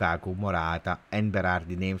 Why Lukaku, Morata, and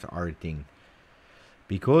Berardi names are a thing?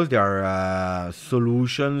 Because there are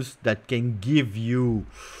solutions that can give you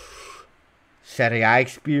Serie A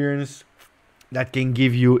experience, that can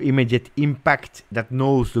give you immediate impact, that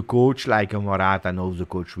knows the coach, like Morata knows the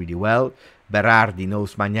coach really well. Berardi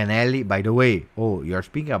knows Magnanelli. By the way, you're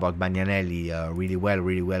speaking about Magnanelli really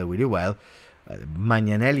well.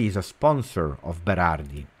 Magnanelli is a sponsor of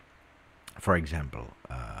Berardi, for example.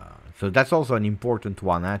 So that's also an important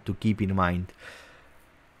one to keep in mind.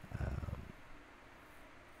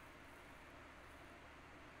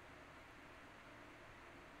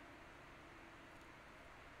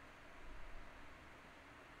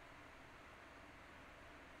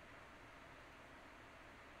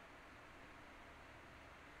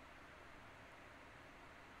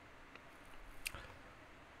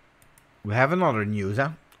 We have another news,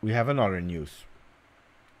 We have another news.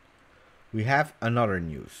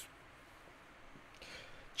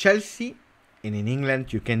 Chelsea, and in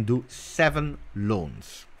England, you can do 7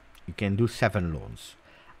 loans.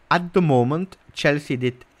 At the moment, Chelsea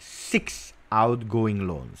did 6 outgoing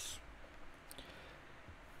loans.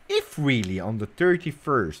 If really on the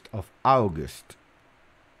 31st of August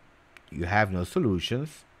you have no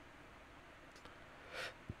solutions,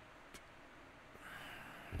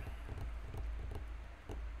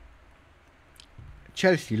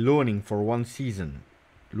 Chelsea loaning for 1 season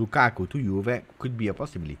Lukaku to Juve could be a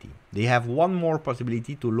possibility. They have one more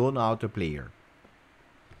possibility to loan out a player.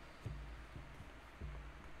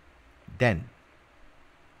 Then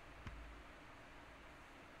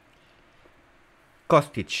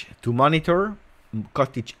Kostic to monitor.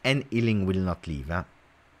 Kostic and Iling will not leave.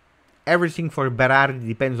 Everything for Berardi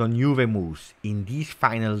depends on Juve moves in these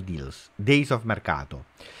final days of Mercato.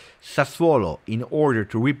 Sassuolo, in order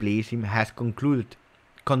to replace him, has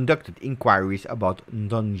conducted inquiries about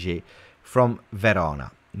Ndonge from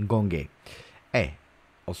Verona. Ngonge.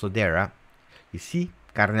 Also there, you see,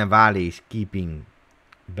 Carnevale is keeping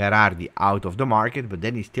Berardi out of the market, but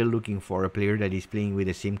then he's still looking for a player that is playing with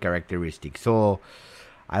the same characteristics. So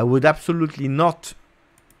I would absolutely not.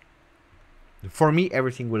 For me,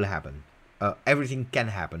 everything will happen. Everything can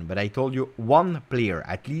happen, but I told you one player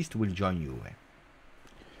at least will join Juve.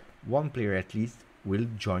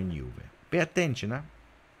 Pay attention,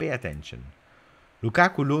 Pay attention.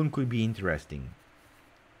 Lukaku loan could be interesting.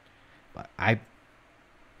 But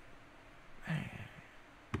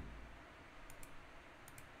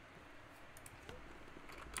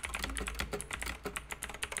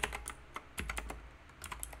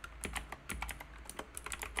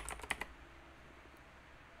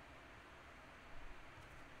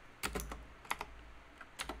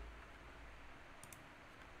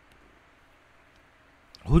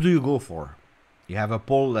who do you go for? You have a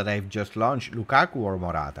poll that I've just launched, Lukaku or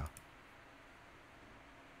Morata?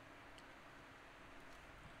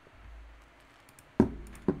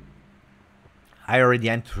 I already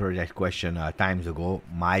answered that question times ago.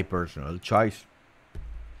 My personal choice.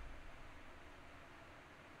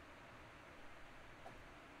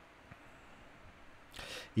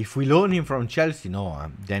 If we loan him from Chelsea,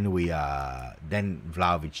 no, then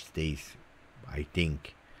Vlahovic stays. I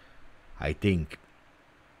think.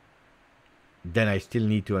 Then I still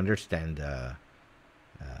need to understand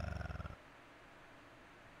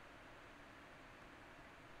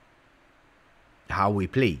how we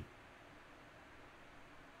play.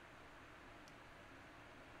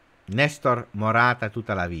 Nestor Morata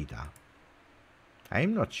tutta la vita. I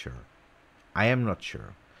am not sure. I am not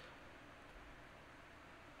sure.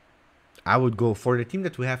 I would go for the team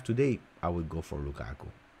that we have today. I would go for Lukaku.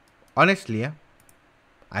 Honestly,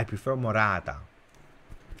 I prefer Morata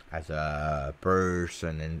as a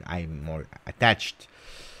person, and I'm more attached.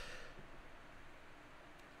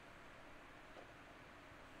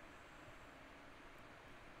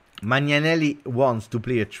 Magnanelli wants to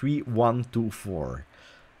play a 3-1-2-4.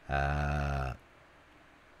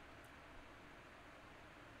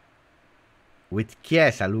 With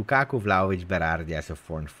Chiesa, Lukaku, Vlahovic, Berardi as a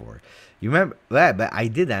 4-4. You remember? Well, but I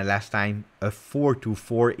did that last time. A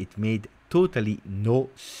 4-2-4. It made totally no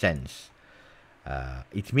sense.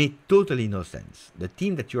 It made totally no sense. The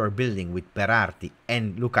team that you are building with Berardi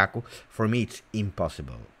and Lukaku, for me, it's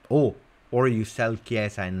impossible. Oh, or you sell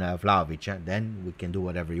Chiesa and Vlahovic, then we can do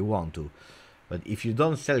whatever you want to. But if you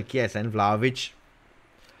don't sell Chiesa and Vlahovic,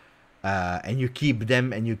 and you keep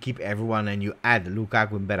them and you keep everyone and you add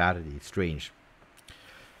Lukaku and Berardi, it's strange.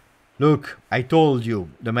 Look, I told you,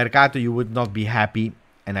 the Mercato, you would not be happy,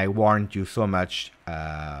 and I warned you so much.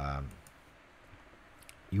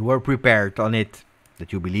 You were prepared on it,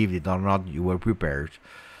 that you believed it or not, you were prepared.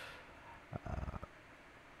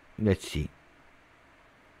 Let's see.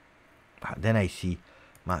 Then I see,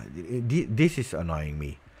 this is annoying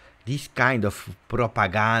me. This kind of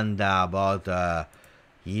propaganda about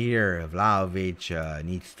here Vlahovic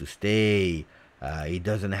needs to stay. He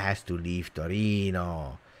doesn't have to leave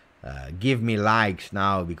Torino. Give me likes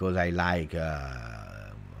now because I like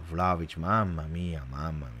Vlahovic. Mamma mia,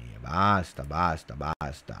 mamma mia. Basta, basta,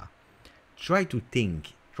 basta. Try to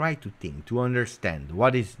think, to understand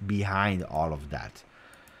what is behind all of that.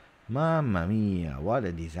 Mamma mia, what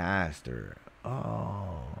a disaster.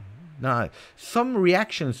 Oh, no. Some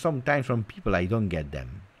reactions sometimes from people, I don't get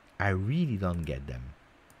them. I really don't get them.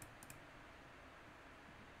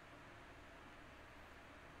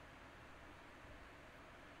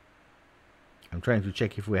 I'm trying to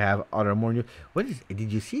check if we have other more news. What is?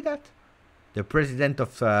 Did you see that? The president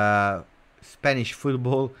of Spanish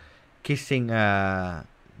football kissing the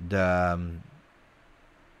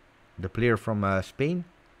player from Spain.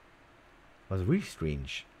 Was really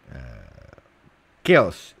strange.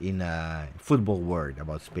 Chaos in football world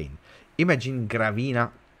about Spain. Imagine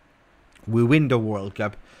Gravina. We win the World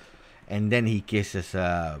Cup, and then he kisses.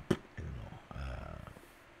 I don't know.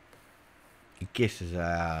 He kisses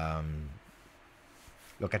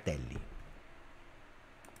Locatelli.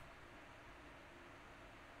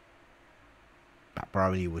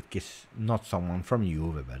 Probably would kiss not someone from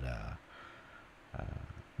Juve, but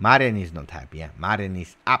Marian is not happy. Yeah? Marian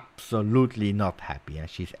is absolutely not happy. Yeah?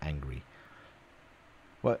 She's angry.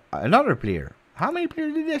 Well, another player. How many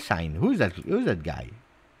players did they sign? Who's that? Who's that guy?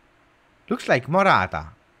 Looks like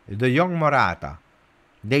Morata, the young Morata.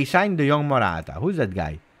 They signed the young Morata. Who's that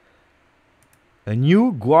guy? A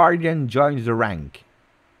new guardian joins the rank.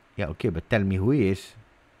 Yeah, okay, but tell me who he is.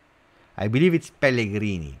 I believe it's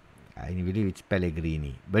Pellegrini.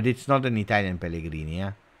 But it's not an Italian Pellegrini,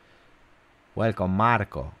 yeah? Welcome,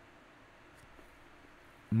 Marco.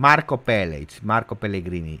 Marco Pelle. It's Marco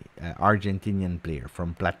Pellegrini, Argentinian player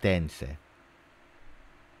from Platense.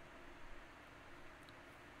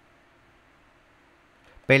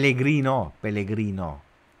 Pellegrino.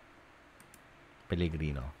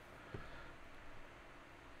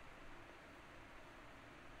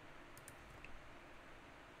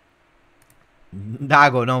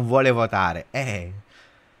 Dago non vuole votare.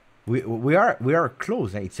 We are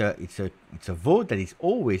close. It's a vote that is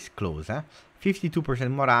always close.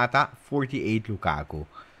 52% Morata, 48 Lukaku.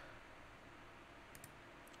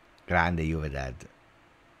 Grande Juve dad.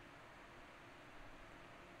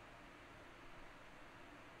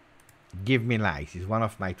 Give me likes. It's one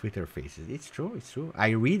of my Twitter faces. It's true. I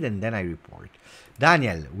read and then I report.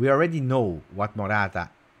 Daniel, we already know what Morata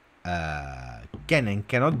can and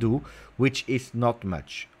cannot do, which is not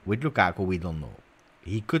much. With Lukaku, we don't know.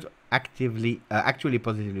 He could actually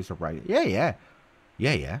positively surprise. Yeah.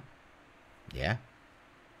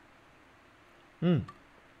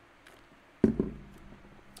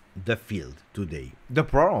 The field today. The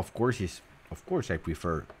problem, of course, is I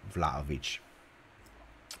prefer Vlahovic,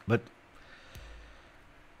 but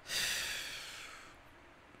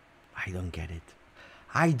I don't get it.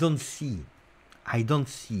 I don't see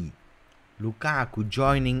Lukaku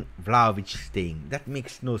joining, Vlahovic staying. That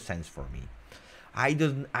makes no sense for me. I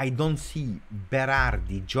don't see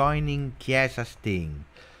Berardi joining, Chiesa staying.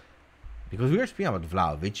 Because we are speaking about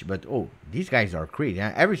Vlahovic, but these guys are crazy.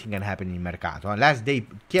 Huh? Everything can happen in Mercato. Last day,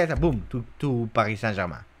 Chiesa, boom, to Paris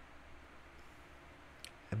Saint-Germain.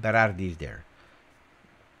 Berardi is there.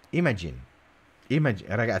 Imagine,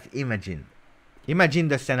 ragazzi, imagine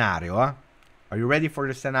the scenario, huh? Are you ready for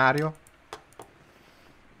the scenario?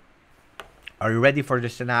 Are you ready for the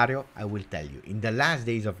scenario? I will tell you. In the last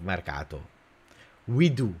days of Mercato, we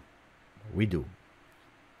do.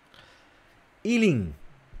 Iling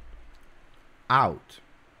out.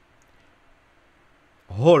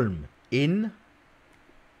 Holm in.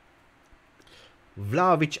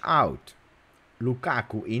 Vlahovic out.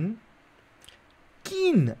 Lukaku in.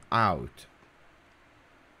 Keane out.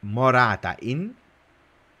 Morata in.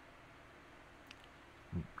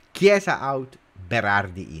 Chiesa out.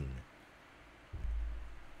 Berardi in.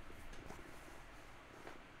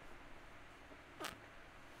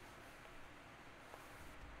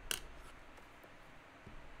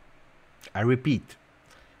 I repeat.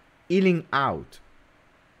 Iling out.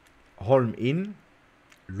 Holm in.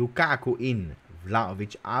 Lukaku in.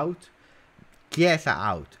 Vlahovic out. Chiesa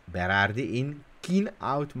out. Berardi in. Keane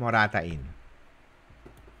out. Morata in.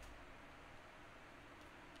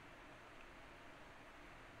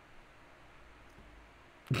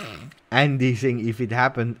 Andy saying if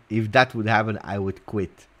that would happen, I would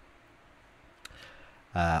quit.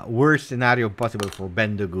 Worst scenario possible for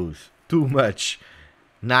Ben the Goose. Too much.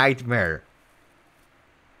 Nightmare.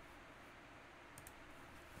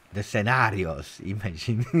 The scenarios.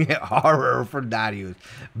 Imagine. Horror for Darius.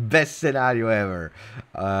 Best scenario ever.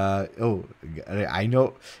 Oh, I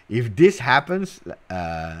know. If this happens,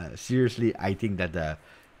 seriously, I think that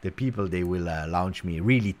the people, they will launch me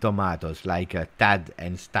really tomatoes like Tad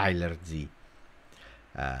and Styler Z.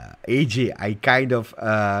 AJ, I kind of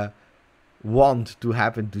want to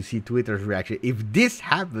happen to see Twitter's reaction. If this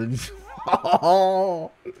happens,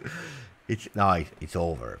 it's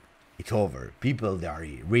over. It's over. People, they are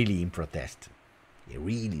really in protest. They're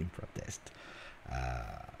really in protest.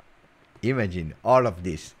 Imagine all of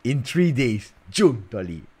this in 3 days.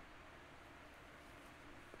 Giuntoli.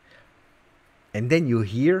 And then you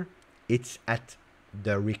hear it's at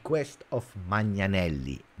the request of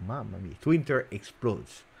Magnanelli. Mamma mia. Twitter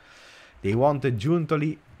explodes. They wanted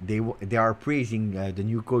Giuntoli. They are praising the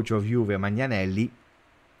new coach of Juve, Magnanelli.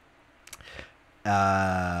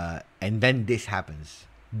 And then this happens.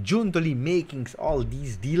 Giuntoli making all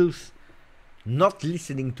these deals, not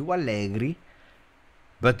listening to Allegri,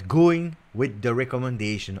 but going with the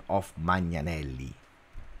recommendation of Magnanelli.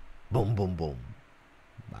 Boom, boom, boom.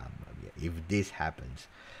 Mamma mia. If this happens.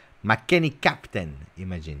 McKennie captain.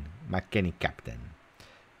 Imagine. McKennie captain.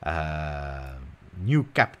 New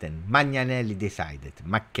captain. Magnanelli decided.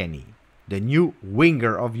 McKennie. The new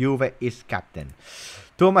winger of Juve is captain.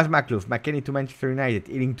 Thomas McLuff, McKennie to Manchester United,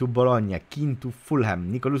 Iling to Bologna, Keane to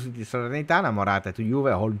Fulham, Nicolosi to Salernitana, Morata to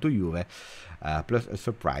Juve, Holm to Juve, plus a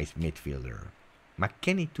surprise midfielder.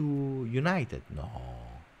 McKennie to United? No.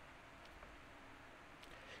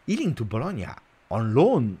 Iling to Bologna on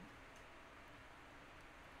loan.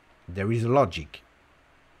 There is logic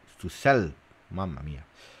to sell. Mamma mia.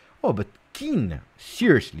 Oh, but Keane,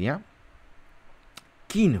 seriously, huh?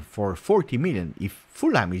 Keane for 40 million. If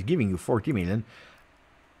Fulham is giving you 40 million,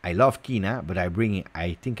 I love Keane, but I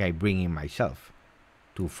think I bring him myself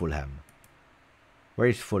to Fulham. Where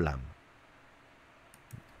is Fulham?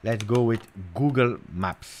 Let's go with Google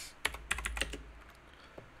Maps.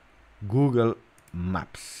 Google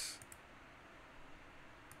Maps.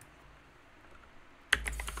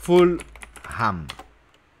 Fulham.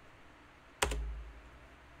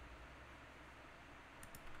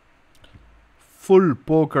 Full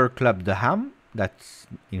Poker Club de Ham. That's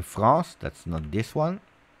in France. That's not this one.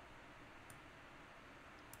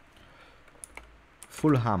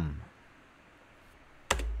 Fulham.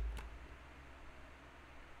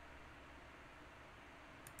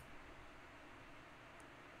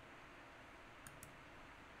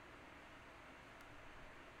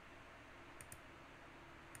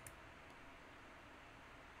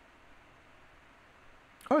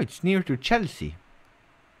 Oh, it's near to Chelsea.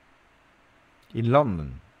 In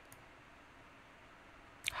London.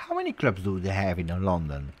 How many clubs do they have in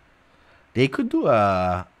London? They could do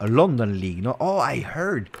a London league. No? Oh, I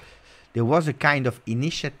heard there was a kind of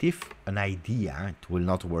initiative, an idea. It will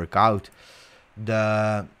not work out.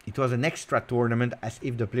 It was an extra tournament, as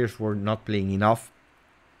if the players were not playing enough.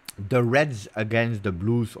 The Reds against the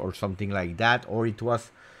Blues or something like that. Or it was,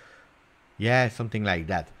 yeah, something like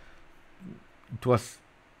that. It was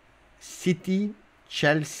City,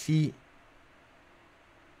 Chelsea,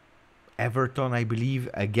 Everton, I believe,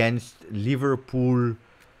 against Liverpool,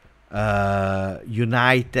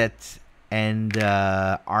 United, and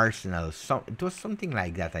Arsenal. It was something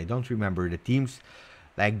like that. I don't remember the teams.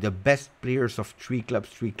 like the best players of three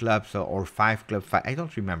clubs, or five clubs. I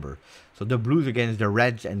don't remember. So the Blues against the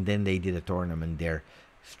Reds, and then they did a tournament there.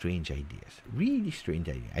 Strange ideas, really strange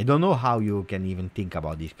ideas. I don't know how you can even think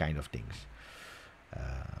about these kind of things.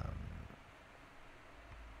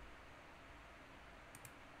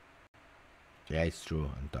 Yeah, it's true,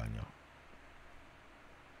 Antonio.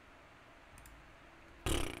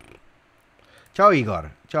 Ciao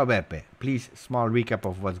Igor, ciao Beppe. Please, small recap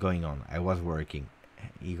of what's going on. I was working,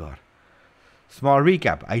 Igor. Small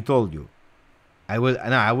recap. I told you. I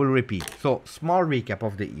will repeat. So, small recap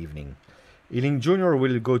of the evening. Iling Jr.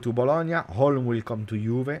 will go to Bologna. Holm will come to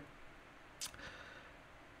Juve.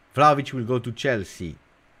 Vlahovic will go to Chelsea.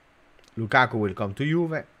 Lukaku will come to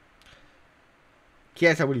Juve.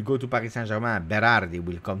 Chiesa will go to Paris Saint-Germain. Berardi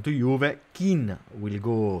will come to Juve. Keane will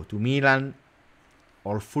go to Milan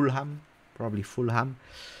or Fulham. Probably Fulham.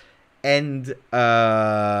 And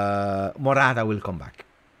Morata will come back.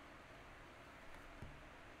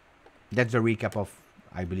 That's the recap of,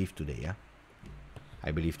 I believe, today. Yeah,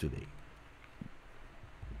 I believe today.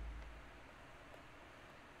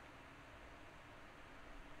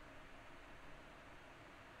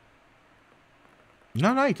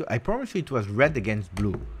 No, I promise you it was red against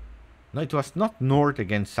blue. No, it was not north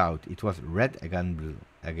against south. It was red against blue.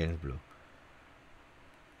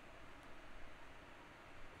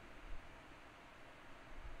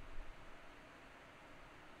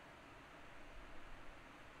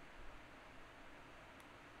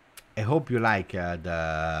 I hope you like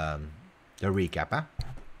the recap, huh?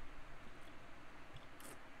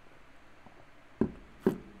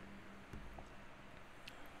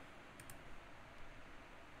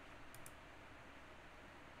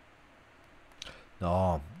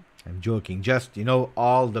 No, I'm joking. Just, you know,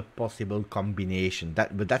 all the possible combination.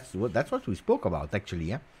 But that's what we spoke about actually,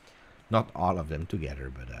 yeah. Not all of them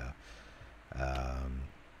together, but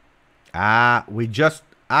we just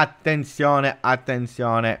attenzione.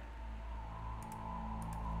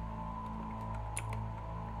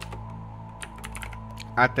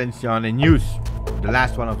 Attenzione, news. The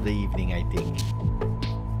last one of the evening, I think.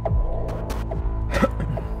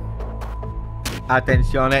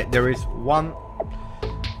 Attenzione, there is one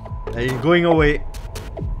that is going away.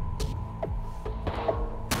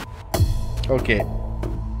 Okay.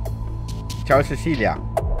 Ciao Cecilia.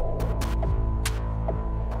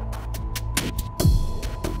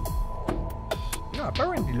 No,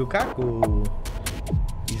 apparently Lukaku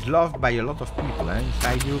is loved by a lot of people,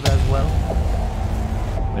 inside Juve as well.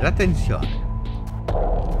 But attenzione.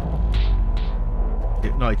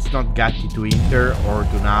 No, it's not Gatti to Inter or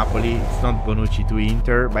to Napoli. It's not Bonucci to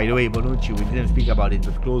Inter. By the way, Bonucci, we didn't speak about it,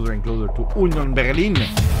 but closer and closer to Union Berlin.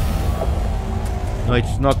 No,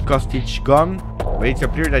 it's not Kostic gone, but it's a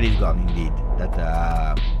player that is gone indeed.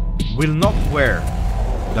 That will not wear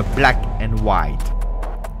the black and white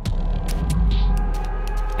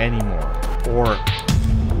anymore. Or,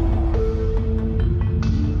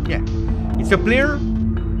 yeah, it's a player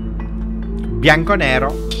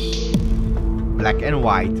bianconero, black and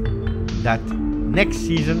white, that next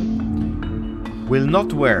season will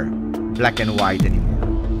not wear black and white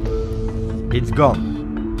anymore. It's gone.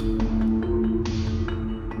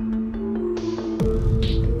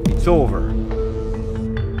 It's over.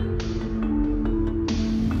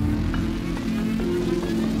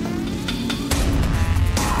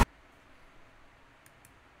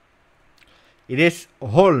 It is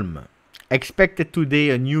Holm. Expected today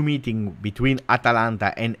a new meeting between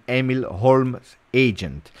Atalanta and Emil Holm's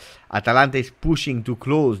agent. Atalanta is pushing to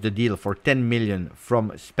close the deal for 10 million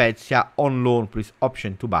from Spezia on loan plus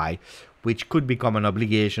option to buy, which could become an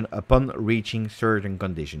obligation upon reaching certain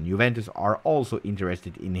conditions. Juventus are also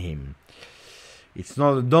interested in him. It's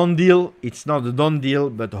not a done deal.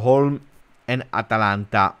 But Holm and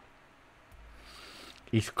Atalanta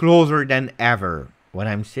is closer than ever. When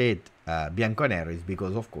I'm saying bianconero is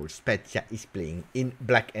because, of course, Spezia is playing in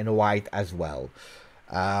black and white as well.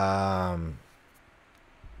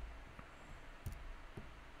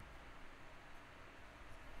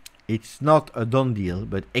 It's not a done deal,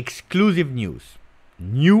 but exclusive news.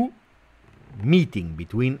 New meeting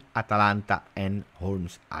between Atalanta and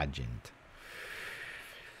Holm's agent.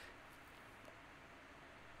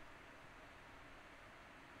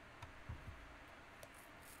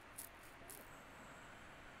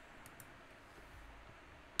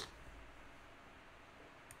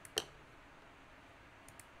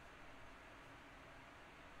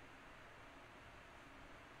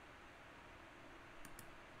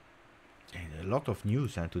 A lot of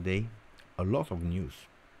news today. A lot of news.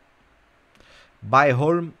 By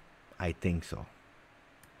Holm? I think so.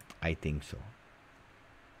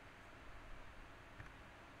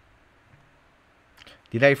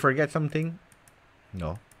 Did I forget something?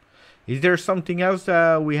 No. Is there something else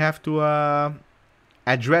we have to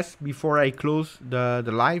address before I close the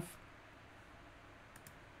live?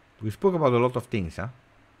 We spoke about a lot of things, huh?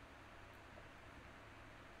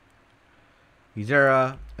 Is there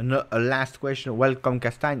a last question? Welcome,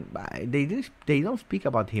 Castagne. They don't speak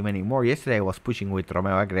about him anymore. Yesterday I was pushing with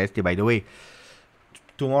Romeo Agresti. By the way,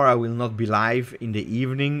 tomorrow I will not be live in the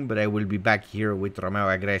evening, but I will be back here with Romeo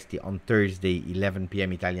Agresti on Thursday, 11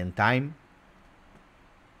 p.m. Italian time.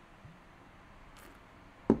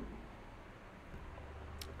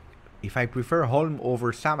 If I prefer Holm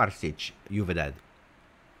over Samardzic, Juventus.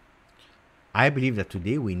 I believe that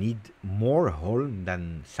today we need more Holm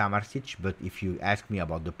than Samardzic, but if you ask me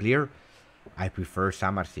about the player, I prefer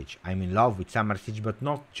Samardzic. I'm in love with Samardzic, but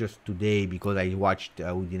not just today because I watched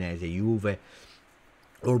Udinese Juve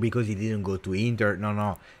or because he didn't go to Inter.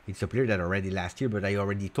 No. It's a player that already last year, but I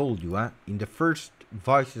already told you, in the first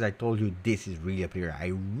voices I told you this is really a player I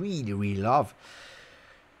really, really love.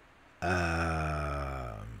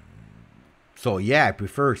 So yeah, I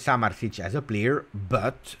prefer Samardzic as a player,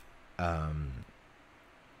 but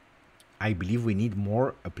I believe we need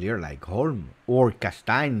more a player like Holm or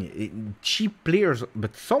Castagne, cheap players,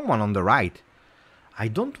 but someone on the right. I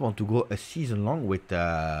don't want to go a season long with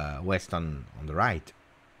Weston on the right.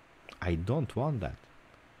 I don't want that.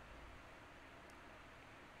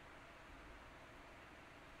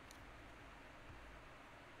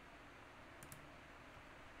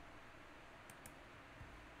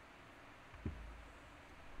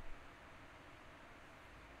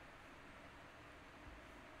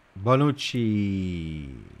 Bonucci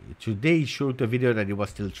today showed a video that he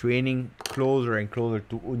was still training closer and closer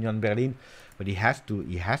to Union Berlin, but he has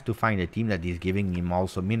to find a team that is giving him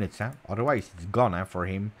also minutes, huh? Otherwise it's gone, for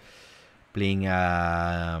him playing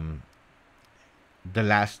the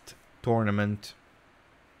last tournament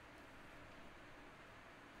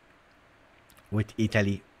with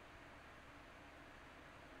Italy.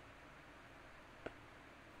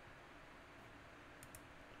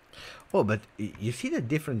 Oh, but you see the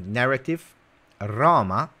different narrative.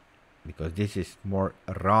 Roma, because this is more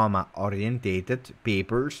Roma orientated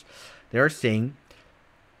papers, they are saying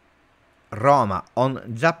Roma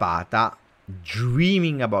on Zapata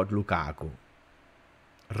dreaming about Lukaku.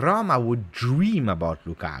 Roma would dream about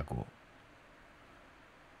Lukaku.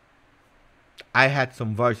 I had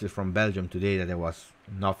some voices from Belgium today that there was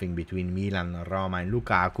nothing between Milan, Roma and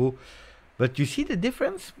Lukaku. But you see the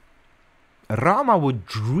difference? Roma would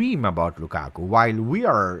dream about Lukaku, while we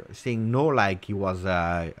are saying no, like he was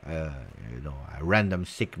a random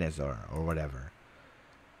sickness or whatever.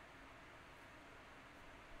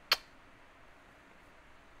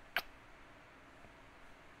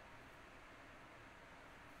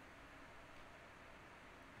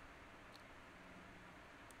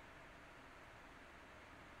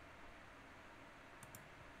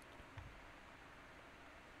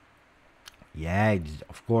 Yeah,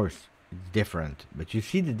 of course. It's different, but you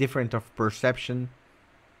see the difference of perception.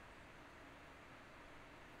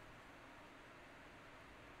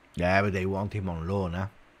 Yeah, but they want him on loan, huh?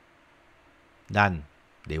 Dan,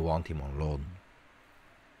 they want him on loan.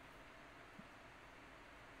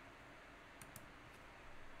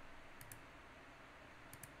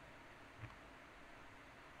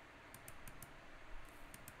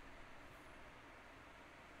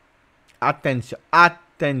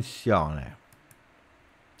 Attenzione.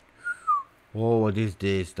 Oh, what is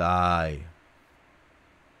this, die?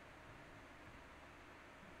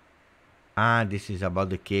 Ah, this is about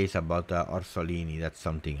the case about Orsolini. That's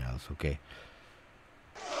something else, okay.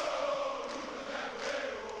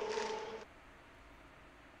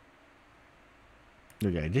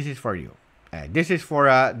 Okay, this is for you. This is for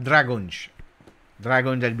Dragonj.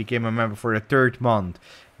 Dragon that became a member for the 3rd month.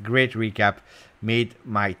 Great recap. Made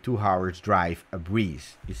my 2 hours drive a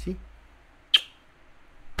breeze. You see?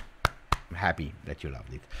 I'm happy that you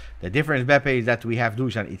loved it. The difference, Beppe, is that we have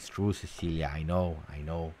Dusan. It's true, Cecilia. I know.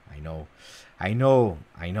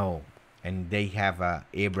 And they have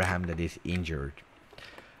Abraham that is injured.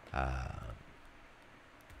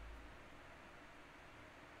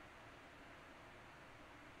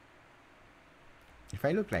 If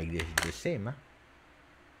I look like this, it's the same, huh?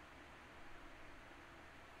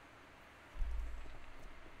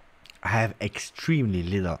 I have extremely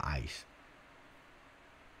little eyes.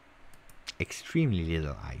 Extremely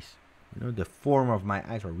little eyes. You know, the form of my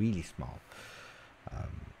eyes are really small.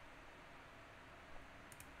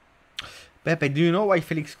 Pepe, do you know why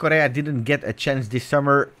Felix Correa didn't get a chance this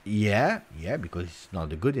summer? Yeah, because it's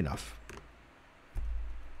not good enough.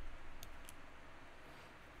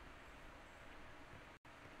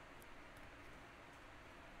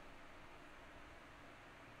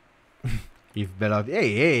 If Belotti,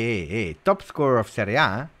 hey, top scorer of Serie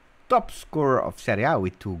A, top scorer of Serie A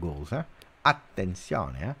with 2 goals, huh?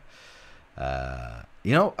 Attenzione,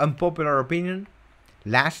 you know, unpopular opinion.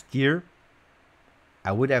 Last year,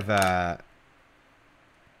 I would have,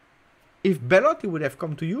 if Belotti would have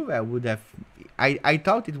come to Juve, I would have, I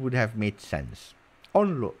thought it would have made sense.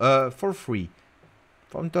 For free,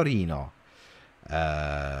 from Torino.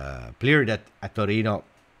 Player that at Torino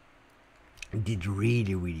did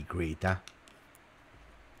really, really great, huh?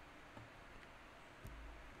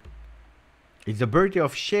 It's the birthday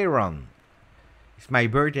of Sharon. It's my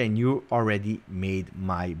birthday and you already made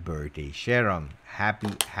my birthday. Sharon, happy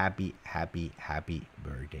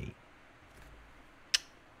birthday.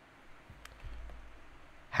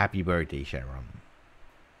 Happy birthday, Sharon.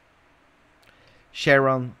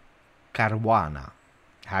 Sharon Caruana.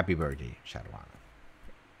 Happy birthday, Sharon.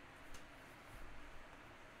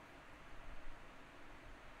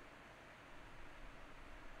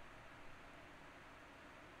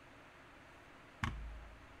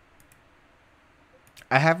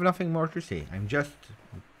 I have nothing more to say. I'm just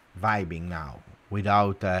vibing now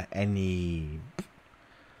without any...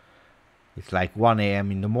 It's like 1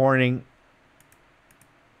 a.m. in the morning.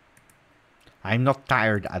 I'm not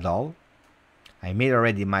tired at all. I made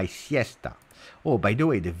already my siesta. Oh, by the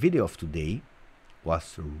way, the video of today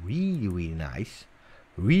was really, really nice.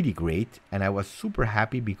 Really great. And I was super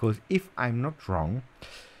happy because if I'm not wrong,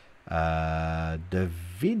 the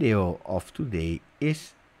video of today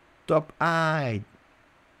is top...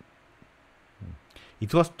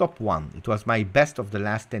 It was top 1. It was my best of the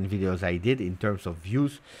last 10 videos I did in terms of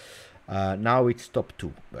views. Now it's top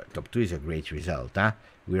 2. But top 2 is a great result, huh?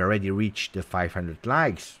 We already reached the 500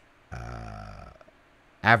 likes.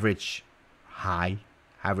 Average time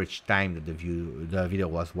that the video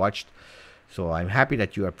was watched. So I'm happy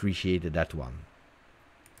that you appreciated that one.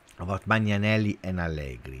 About Magnanelli and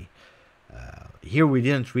Allegri. Here we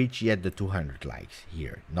didn't reach yet the 200 likes.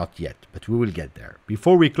 Here, not yet, but we will get there.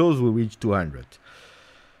 Before we close, we'll reach 200.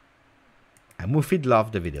 And Mufid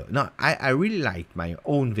loved the video. No, I really liked my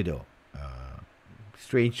own video.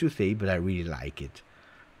 Strange to say, but I really like it.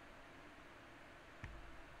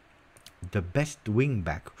 The best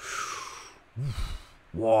wingback.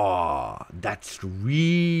 Wow, that's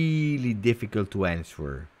really difficult to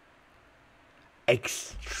answer.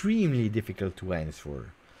 Extremely difficult to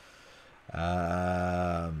answer.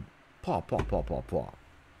 I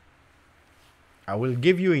will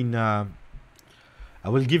give you in. I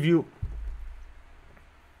will give you.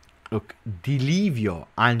 Look,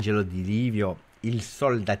 Angelo Di Livio, Il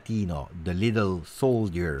Soldatino, the little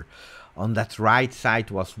soldier, on that right side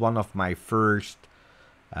was one of my first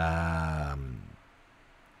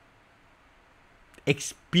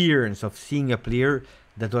experience of seeing a player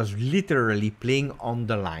that was literally playing on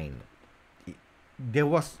the line.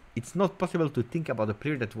 It's not possible to think about a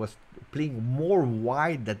player that was playing more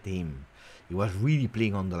wide than him. He was really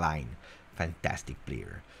playing on the line. Fantastic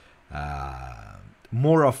player.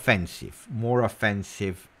 More offensive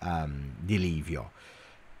Di Livio.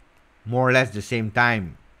 More or less the same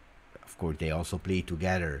time. Of course, they also played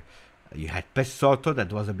together. You had Pessotto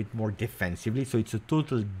that was a bit more defensively, so it's a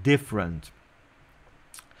total different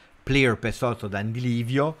player, Pessotto, than Di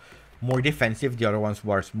Livio. More defensive, the other ones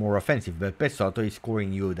were more offensive, but Pessotto is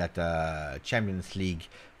scoring you that Champions League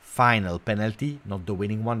final penalty, not the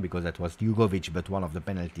winning one because that was Jugovic, but one of the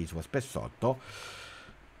penalties was Pessotto.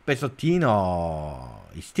 Pessottino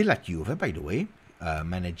is still at Juve, by the way,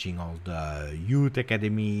 managing all the youth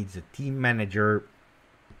academies, the team manager.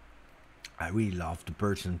 I really love the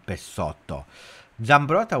person Pessotto.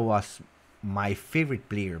 Zambrotta was my favorite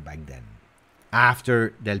player back then.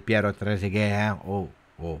 After Del Piero Trezeguet,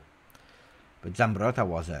 but Zambrotta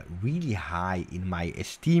was really high in my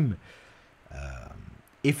esteem.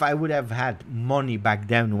 If I would have had money back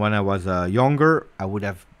then when I was younger, I would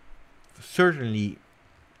have certainly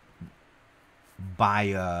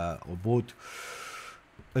buy or bought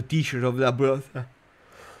a t-shirt of Zambrotta.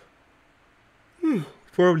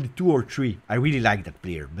 Probably 2 or 3. I really liked that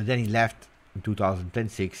player, but then he left in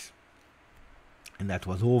 2006 and that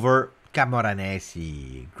was over.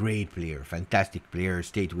 Camoranesi, great player, fantastic player,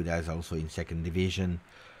 stayed with us also in 2nd division.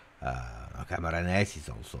 Camoranesi is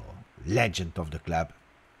also legend of the club.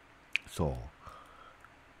 So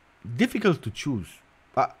difficult to choose,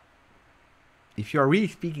 but if you are really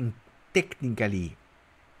speaking technically,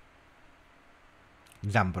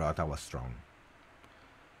 Zambrotta was strong.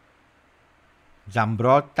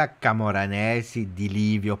 Zambrotta, Camoranesi, Di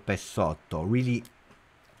Livio, Pessotto, really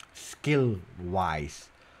skill-wise.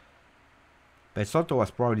 Pessotto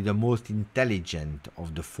was probably the most intelligent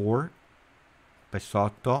of the 4.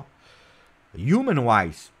 Pessotto.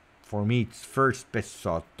 Human-wise, for me, it's first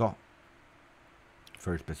Pesotto,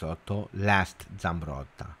 last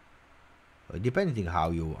Zambrotta. Depending how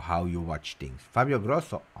you watch things. Fabio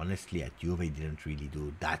Grosso, honestly, at Juve didn't really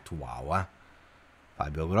do that wow.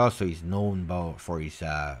 Fabio Grosso is known for his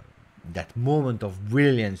that moment of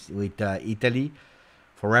brilliance with Italy.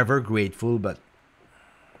 Forever grateful, but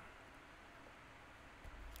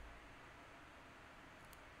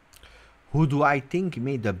who do I think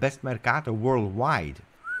made the best Mercato worldwide?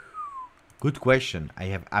 Good question. I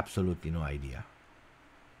have absolutely no idea.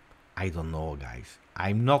 I don't know, guys.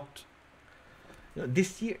 I'm not.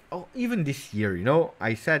 This year, even this year,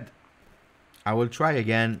 I said I will try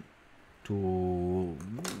again to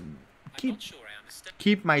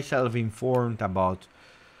keep myself informed about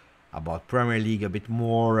Premier League a bit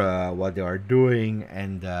more, what they are doing,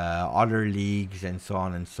 and other leagues, and so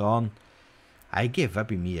on and so on. I gave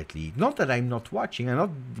up immediately. Not that I'm not watching, and not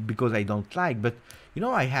because I don't like, but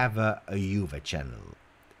I have a Juve channel,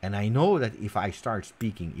 and I know that if I start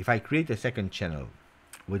speaking, if I create a second channel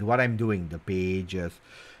with what I'm doing, the pages,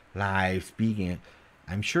 live speaking,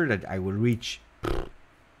 I'm sure that I will reach,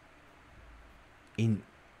 in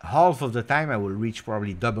half of the time, I will reach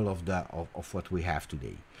probably double of what we have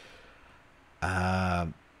today.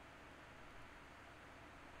 But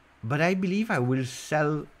I believe I will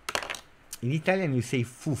sell. In Italian, you say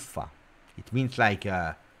fuffa. It means like,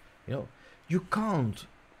 you can't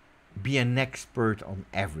be an expert on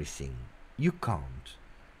everything. You can't.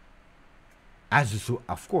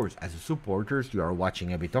 Of course, as a supporters, you are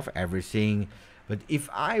watching a bit of everything. But if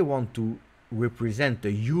I want to represent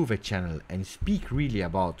the Juve channel and speak really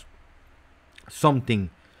about something,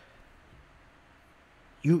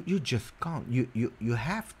 you just can't. You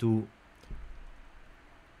have to.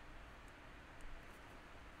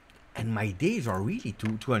 And my days are really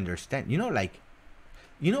to understand. If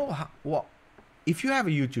you have a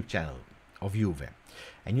YouTube channel of Juve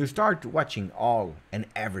and you start watching all and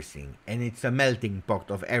everything, and it's a melting pot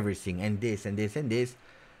of everything, and this and this and this,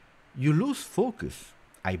 you lose focus.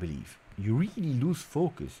 I believe you really lose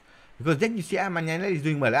focus, because then you see, Magnanelli is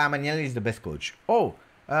doing well. Magnanelli is the best coach.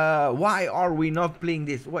 Why are we not playing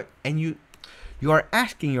this? What? And you are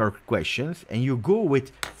asking your questions, and you go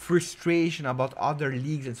with frustration about other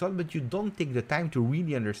leagues and so on, but you don't take the time to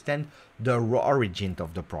really understand the origin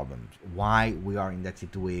of the problems, why we are in that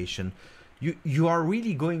situation. You are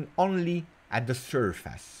really going only at the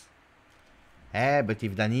surface. But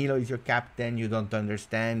if Danilo is your captain, you don't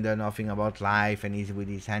understand nothing about life, and he's with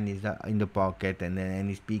his hand in the pocket, and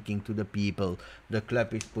he's speaking to the people, the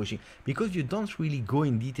club is pushing, because you don't really go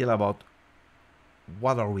in detail about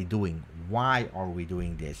what are we doing, why are we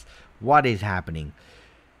doing this, what is happening.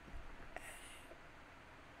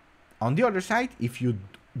 On the other side, if you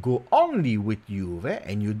go only with Juve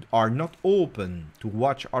and you are not open to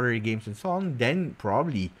watch other games and so on, then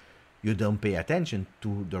probably you don't pay attention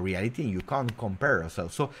to the reality, and you can't compare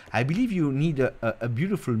yourself. So I believe you need a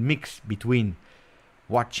beautiful mix between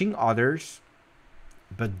watching others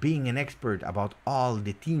but being an expert about all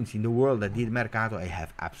the teams in the world that did Mercato. I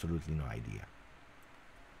have absolutely no idea.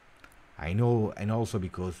 I know, and also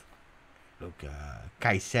because, look,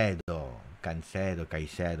 Caicedo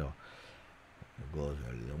goes,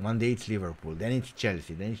 one day it's Liverpool, then it's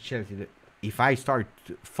Chelsea, If I start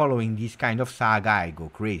following this kind of saga, I go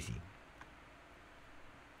crazy.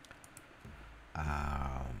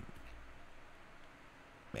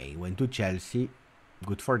 They went to Chelsea,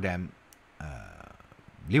 good for them.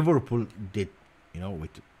 Liverpool did,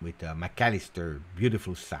 with McAllister,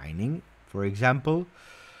 beautiful signing, for example.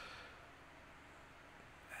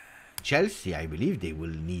 Chelsea, I believe they will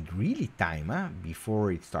need really time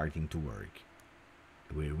before it's starting to work.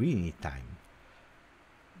 We really need time.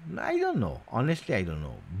 I don't know. Honestly, I don't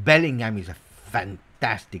know. Bellingham is a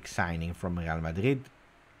fantastic signing from Real Madrid.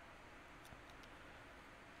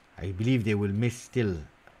 I believe they will miss still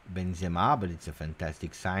Benzema, but it's a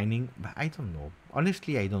fantastic signing. But I don't know.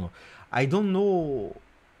 Honestly, I don't know. I don't know.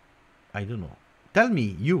 Tell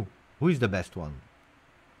me, who is the best one?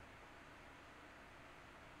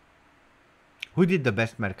 Who did the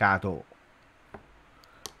best Mercato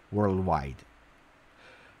worldwide?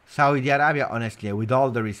 Saudi Arabia, honestly, with all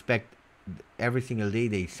the respect, every single day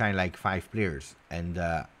they sign like 5 players. And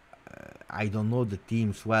I don't know the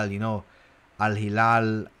teams well, Al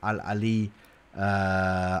Hilal, Al Ali,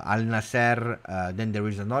 Al Nasser. Then there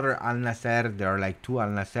is another Al Nasser. There are like 2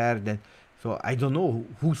 Al Nasser. So I don't know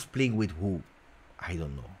who's playing with who. I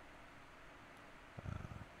don't know.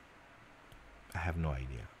 I have no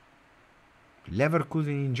idea.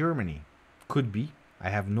 Leverkusen in Germany. Could be. I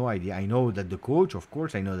have no idea. I know that the coach, of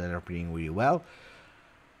course, I know that they're playing really well.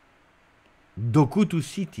 Doku to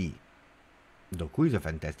City. Doku is a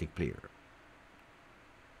fantastic player.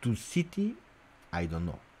 To City, I don't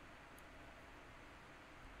know.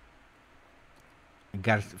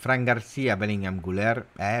 Fran Garcia, Bellingham, Gouler.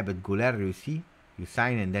 But Gouler, you see, you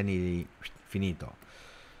sign and then he finito.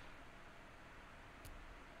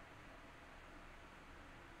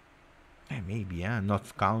 Maybe,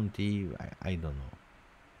 Notts County, I don't know.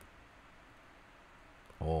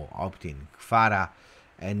 Oh, opt-in. Kvara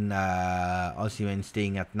and Osimhen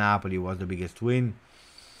staying at Napoli was the biggest win.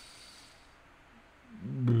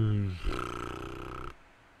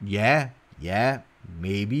 Yeah,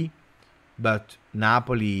 maybe. But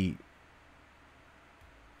Napoli,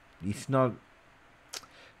 it's not...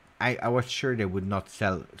 I was sure they would not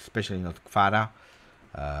sell, especially not Kvara.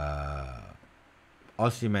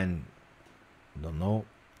 Osimhen, don't know.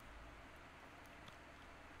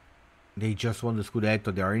 They just won the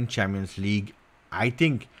Scudetto. They are in Champions League. I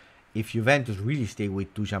think if Juventus really stay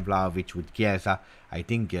with Dusan Vlahovic, with Chiesa, I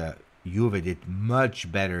think Juve did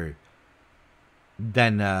much better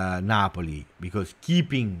than Napoli, because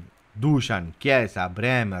keeping Dusan, Chiesa,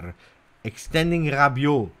 Bremer, extending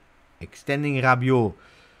Rabiot,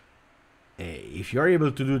 if you're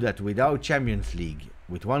able to do that without Champions League,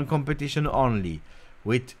 with one competition only,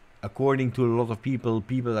 with, according to a lot of people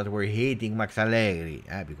that were hating Max Allegri,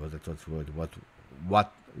 because that's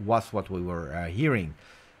what we were hearing.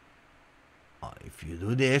 If you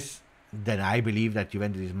do this, then I believe that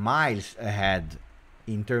Juventus is miles ahead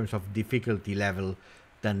in terms of difficulty level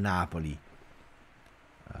than Napoli.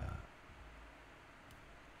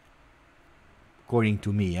 According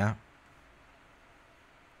to me,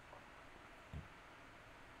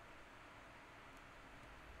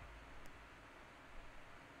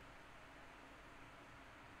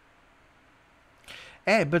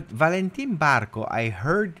 but Valentin Barco, I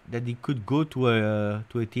heard that he could go to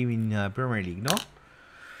a team in Premier League, no?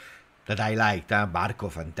 That I liked,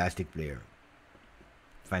 Barco, fantastic player.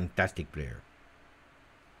 Fantastic player.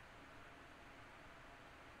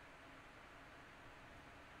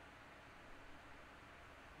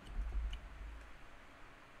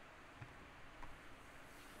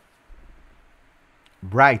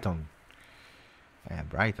 Brighton.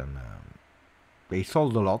 Brighton. They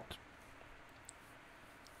sold a lot.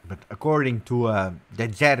 But according to De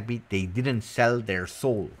Zerbi, they didn't sell their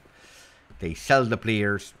soul. They sell the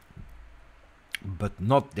players, but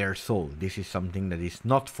not their soul. This is something that is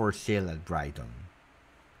not for sale at Brighton.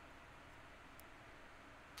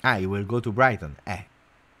 You will go to Brighton.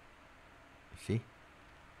 See?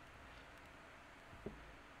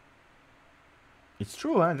 It's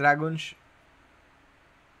true, Dragons?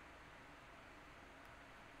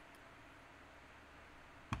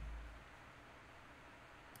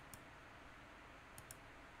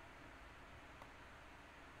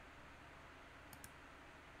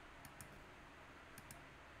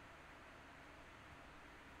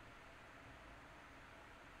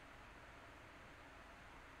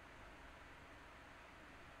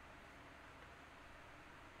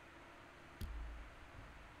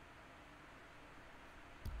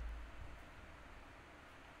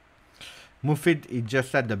 Mufid, he just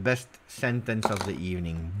said the best sentence of the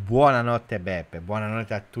evening. Buonanotte Beppe, buonanotte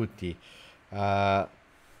a tutti. I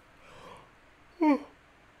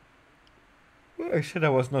said I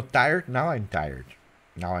was not tired, now I'm tired.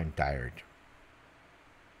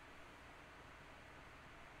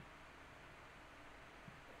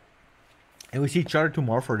 And we see each other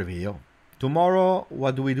tomorrow for the video. Tomorrow,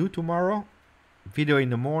 what do we do tomorrow? Video in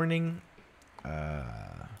the morning.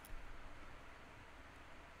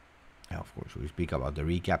 Of course, we speak about the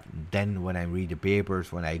recap. Then when I read the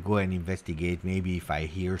papers, when I go and investigate, maybe if I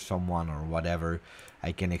hear someone or whatever,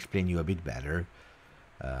 I can explain you a bit better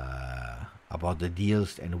about the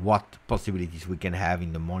deals and what possibilities we can have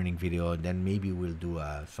in the morning video. Then maybe we'll do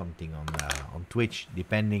something on Twitch,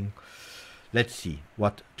 depending. Let's see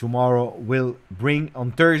what tomorrow will bring.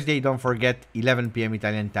 On Thursday, don't forget, 11 p.m.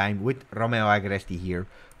 Italian time with Romeo Agresti here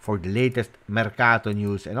for the latest Mercato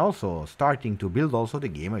news, and also starting to build also the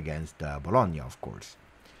game against Bologna, of course.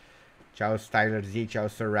 Ciao Styler Z, ciao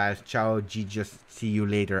Saraz, ciao Just see you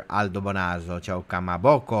later, Aldo Bonazo, ciao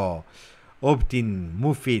Kamaboko, Optin,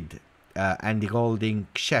 Mufid, Andy Golding,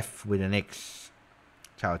 Chef with an X.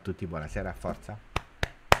 Ciao a tutti, buonasera, forza.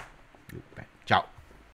 Ciao.